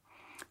hut.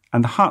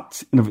 And the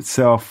hut in of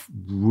itself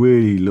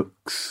really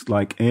looks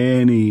like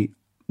any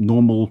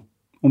normal,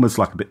 almost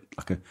like a bit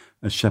like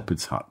a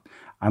shepherd's hut.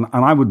 And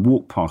I would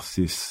walk past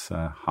this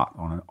hut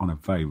on a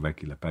very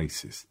regular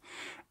basis.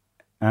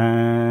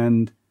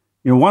 And,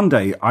 one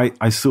day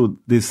I saw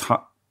this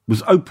hut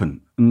was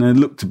open, and there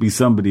looked to be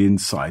somebody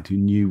inside who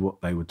knew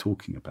what they were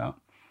talking about.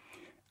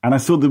 And I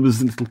saw there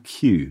was a little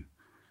queue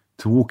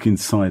to walk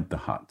inside the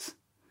hut.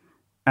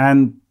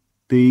 And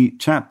the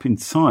chap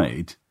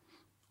inside,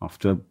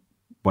 after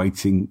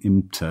waiting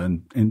in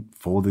turn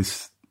for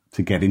this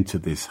to get into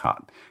this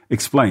hut,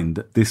 explained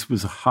that this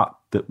was a hut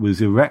that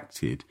was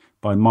erected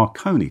by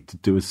Marconi to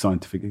do a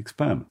scientific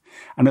experiment.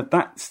 And at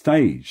that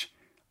stage,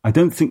 I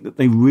don't think that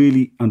they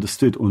really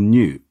understood or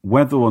knew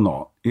whether or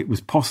not it was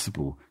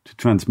possible to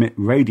transmit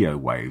radio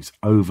waves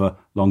over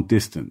long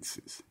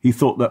distances. He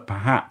thought that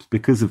perhaps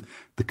because of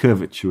the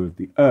curvature of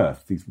the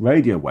Earth, these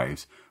radio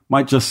waves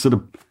might just sort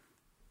of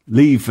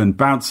leave and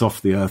bounce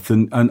off the Earth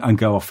and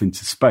go off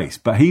into space.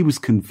 But he was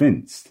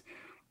convinced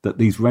that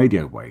these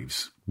radio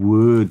waves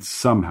would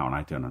somehow, and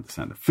I don't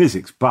understand the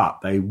physics, but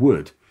they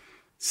would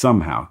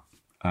somehow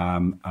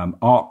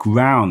arc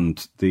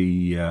round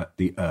the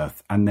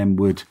Earth and then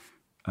would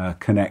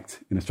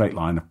connect in a straight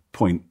line, a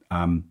point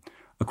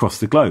across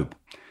the globe.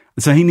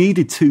 So he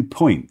needed 2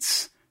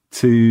 points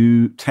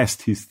to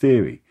test his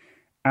theory.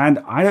 And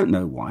I don't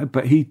know why,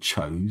 but he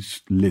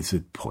chose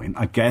Lizard Point,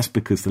 I guess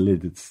because the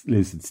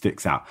lizard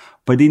sticks out.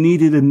 But he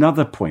needed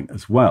another point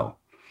as well.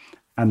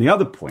 And the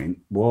other point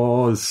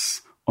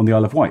was on the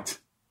Isle of Wight.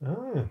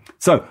 Oh.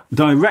 So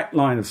direct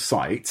line of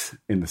sight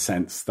in the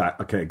sense that,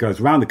 okay, it goes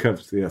around the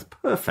curvature of the Earth,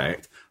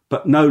 perfect,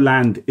 but no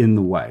land in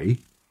the way.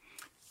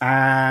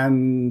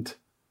 And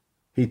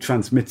he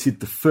transmitted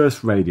the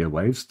first radio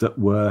waves that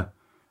were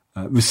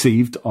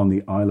received on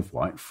the Isle of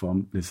Wight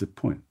from Lizard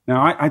Point.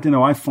 Now, I don't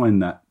know, I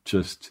find that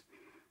just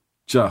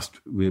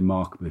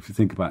remarkable if you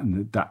think about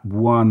it, that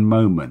one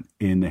moment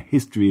in the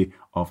history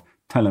of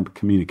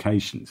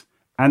telecommunications.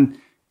 And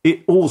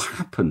it all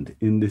happened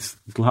in this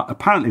little hut.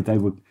 Apparently,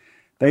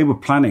 they were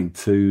planning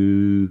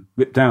to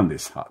rip down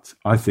this hut.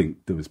 I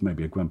think there was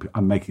maybe a grumpy...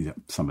 I'm making up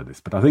some of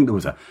this, but I think there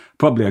was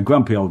probably a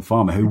grumpy old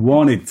farmer who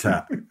wanted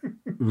to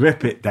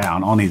rip it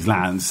down on his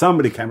land.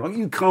 Somebody came along,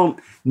 you can't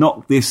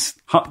knock this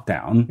hut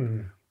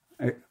down.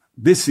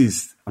 This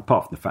is,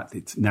 apart from the fact that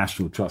it's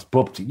National Trust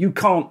property, you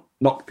can't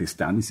knock this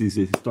down. This is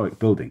a historic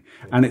building.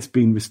 And it's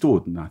been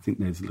restored. And I think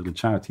there's a little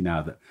charity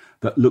now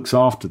that looks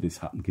after this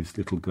hut and gives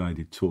little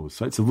guided tours.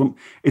 So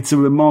it's a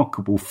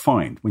remarkable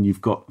find when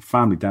you've got a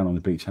family down on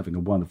the beach having a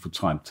wonderful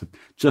time to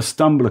just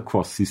stumble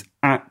across this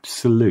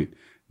absolute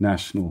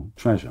national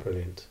treasure.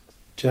 Brilliant.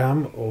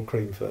 Jam or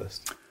cream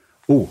first?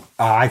 Oh,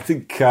 I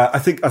think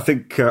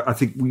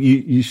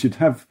you should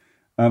have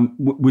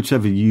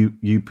whichever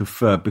you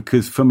prefer,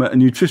 because from a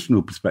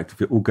nutritional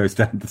perspective, it all goes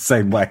down the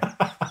same way. And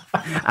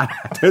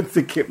I don't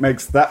think it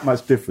makes that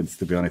much difference,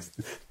 to be honest.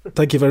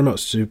 Thank you very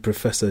much to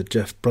Professor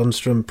Jeff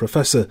Brunstrom,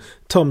 Professor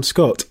Tom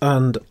Scott,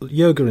 and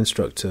yoga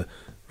instructor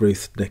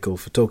Ruth Nichol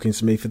for talking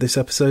to me for this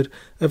episode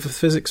of the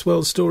Physics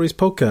World Stories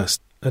podcast.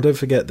 And don't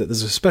forget that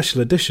there's a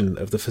special edition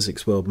of the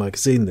Physics World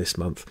magazine this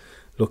month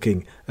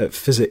looking at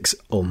physics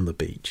on the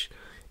beach.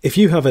 If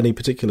you have any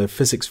particular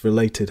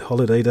physics-related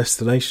holiday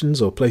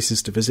destinations or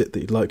places to visit that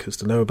you'd like us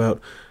to know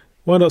about,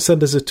 why not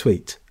send us a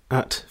tweet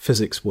at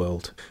Physics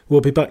World.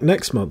 We'll be back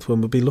next month when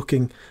we'll be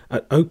looking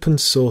at open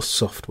source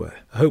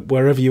software. I hope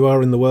wherever you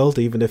are in the world,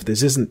 even if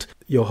this isn't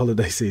your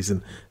holiday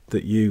season,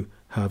 that you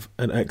have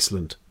an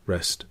excellent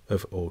rest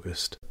of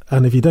August.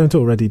 And if you don't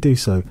already do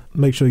so,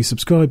 make sure you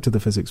subscribe to the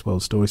Physics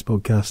World Stories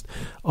podcast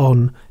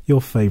on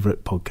your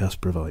favourite podcast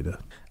provider.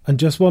 And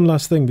just one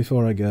last thing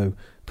before I go.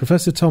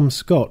 Professor Tom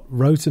Scott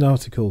wrote an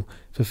article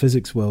for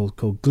Physics World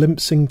called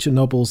Glimpsing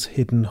Chernobyl's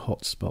Hidden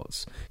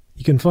Hotspots.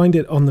 You can find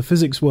it on the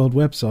Physics World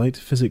website,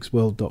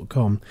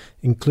 physicsworld.com,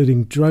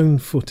 including drone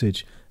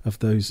footage of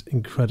those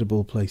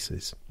incredible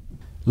places,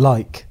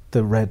 like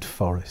the Red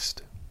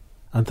Forest.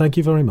 And thank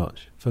you very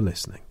much for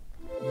listening.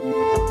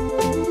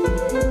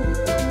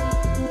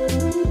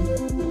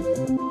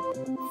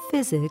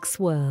 Physics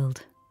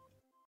World.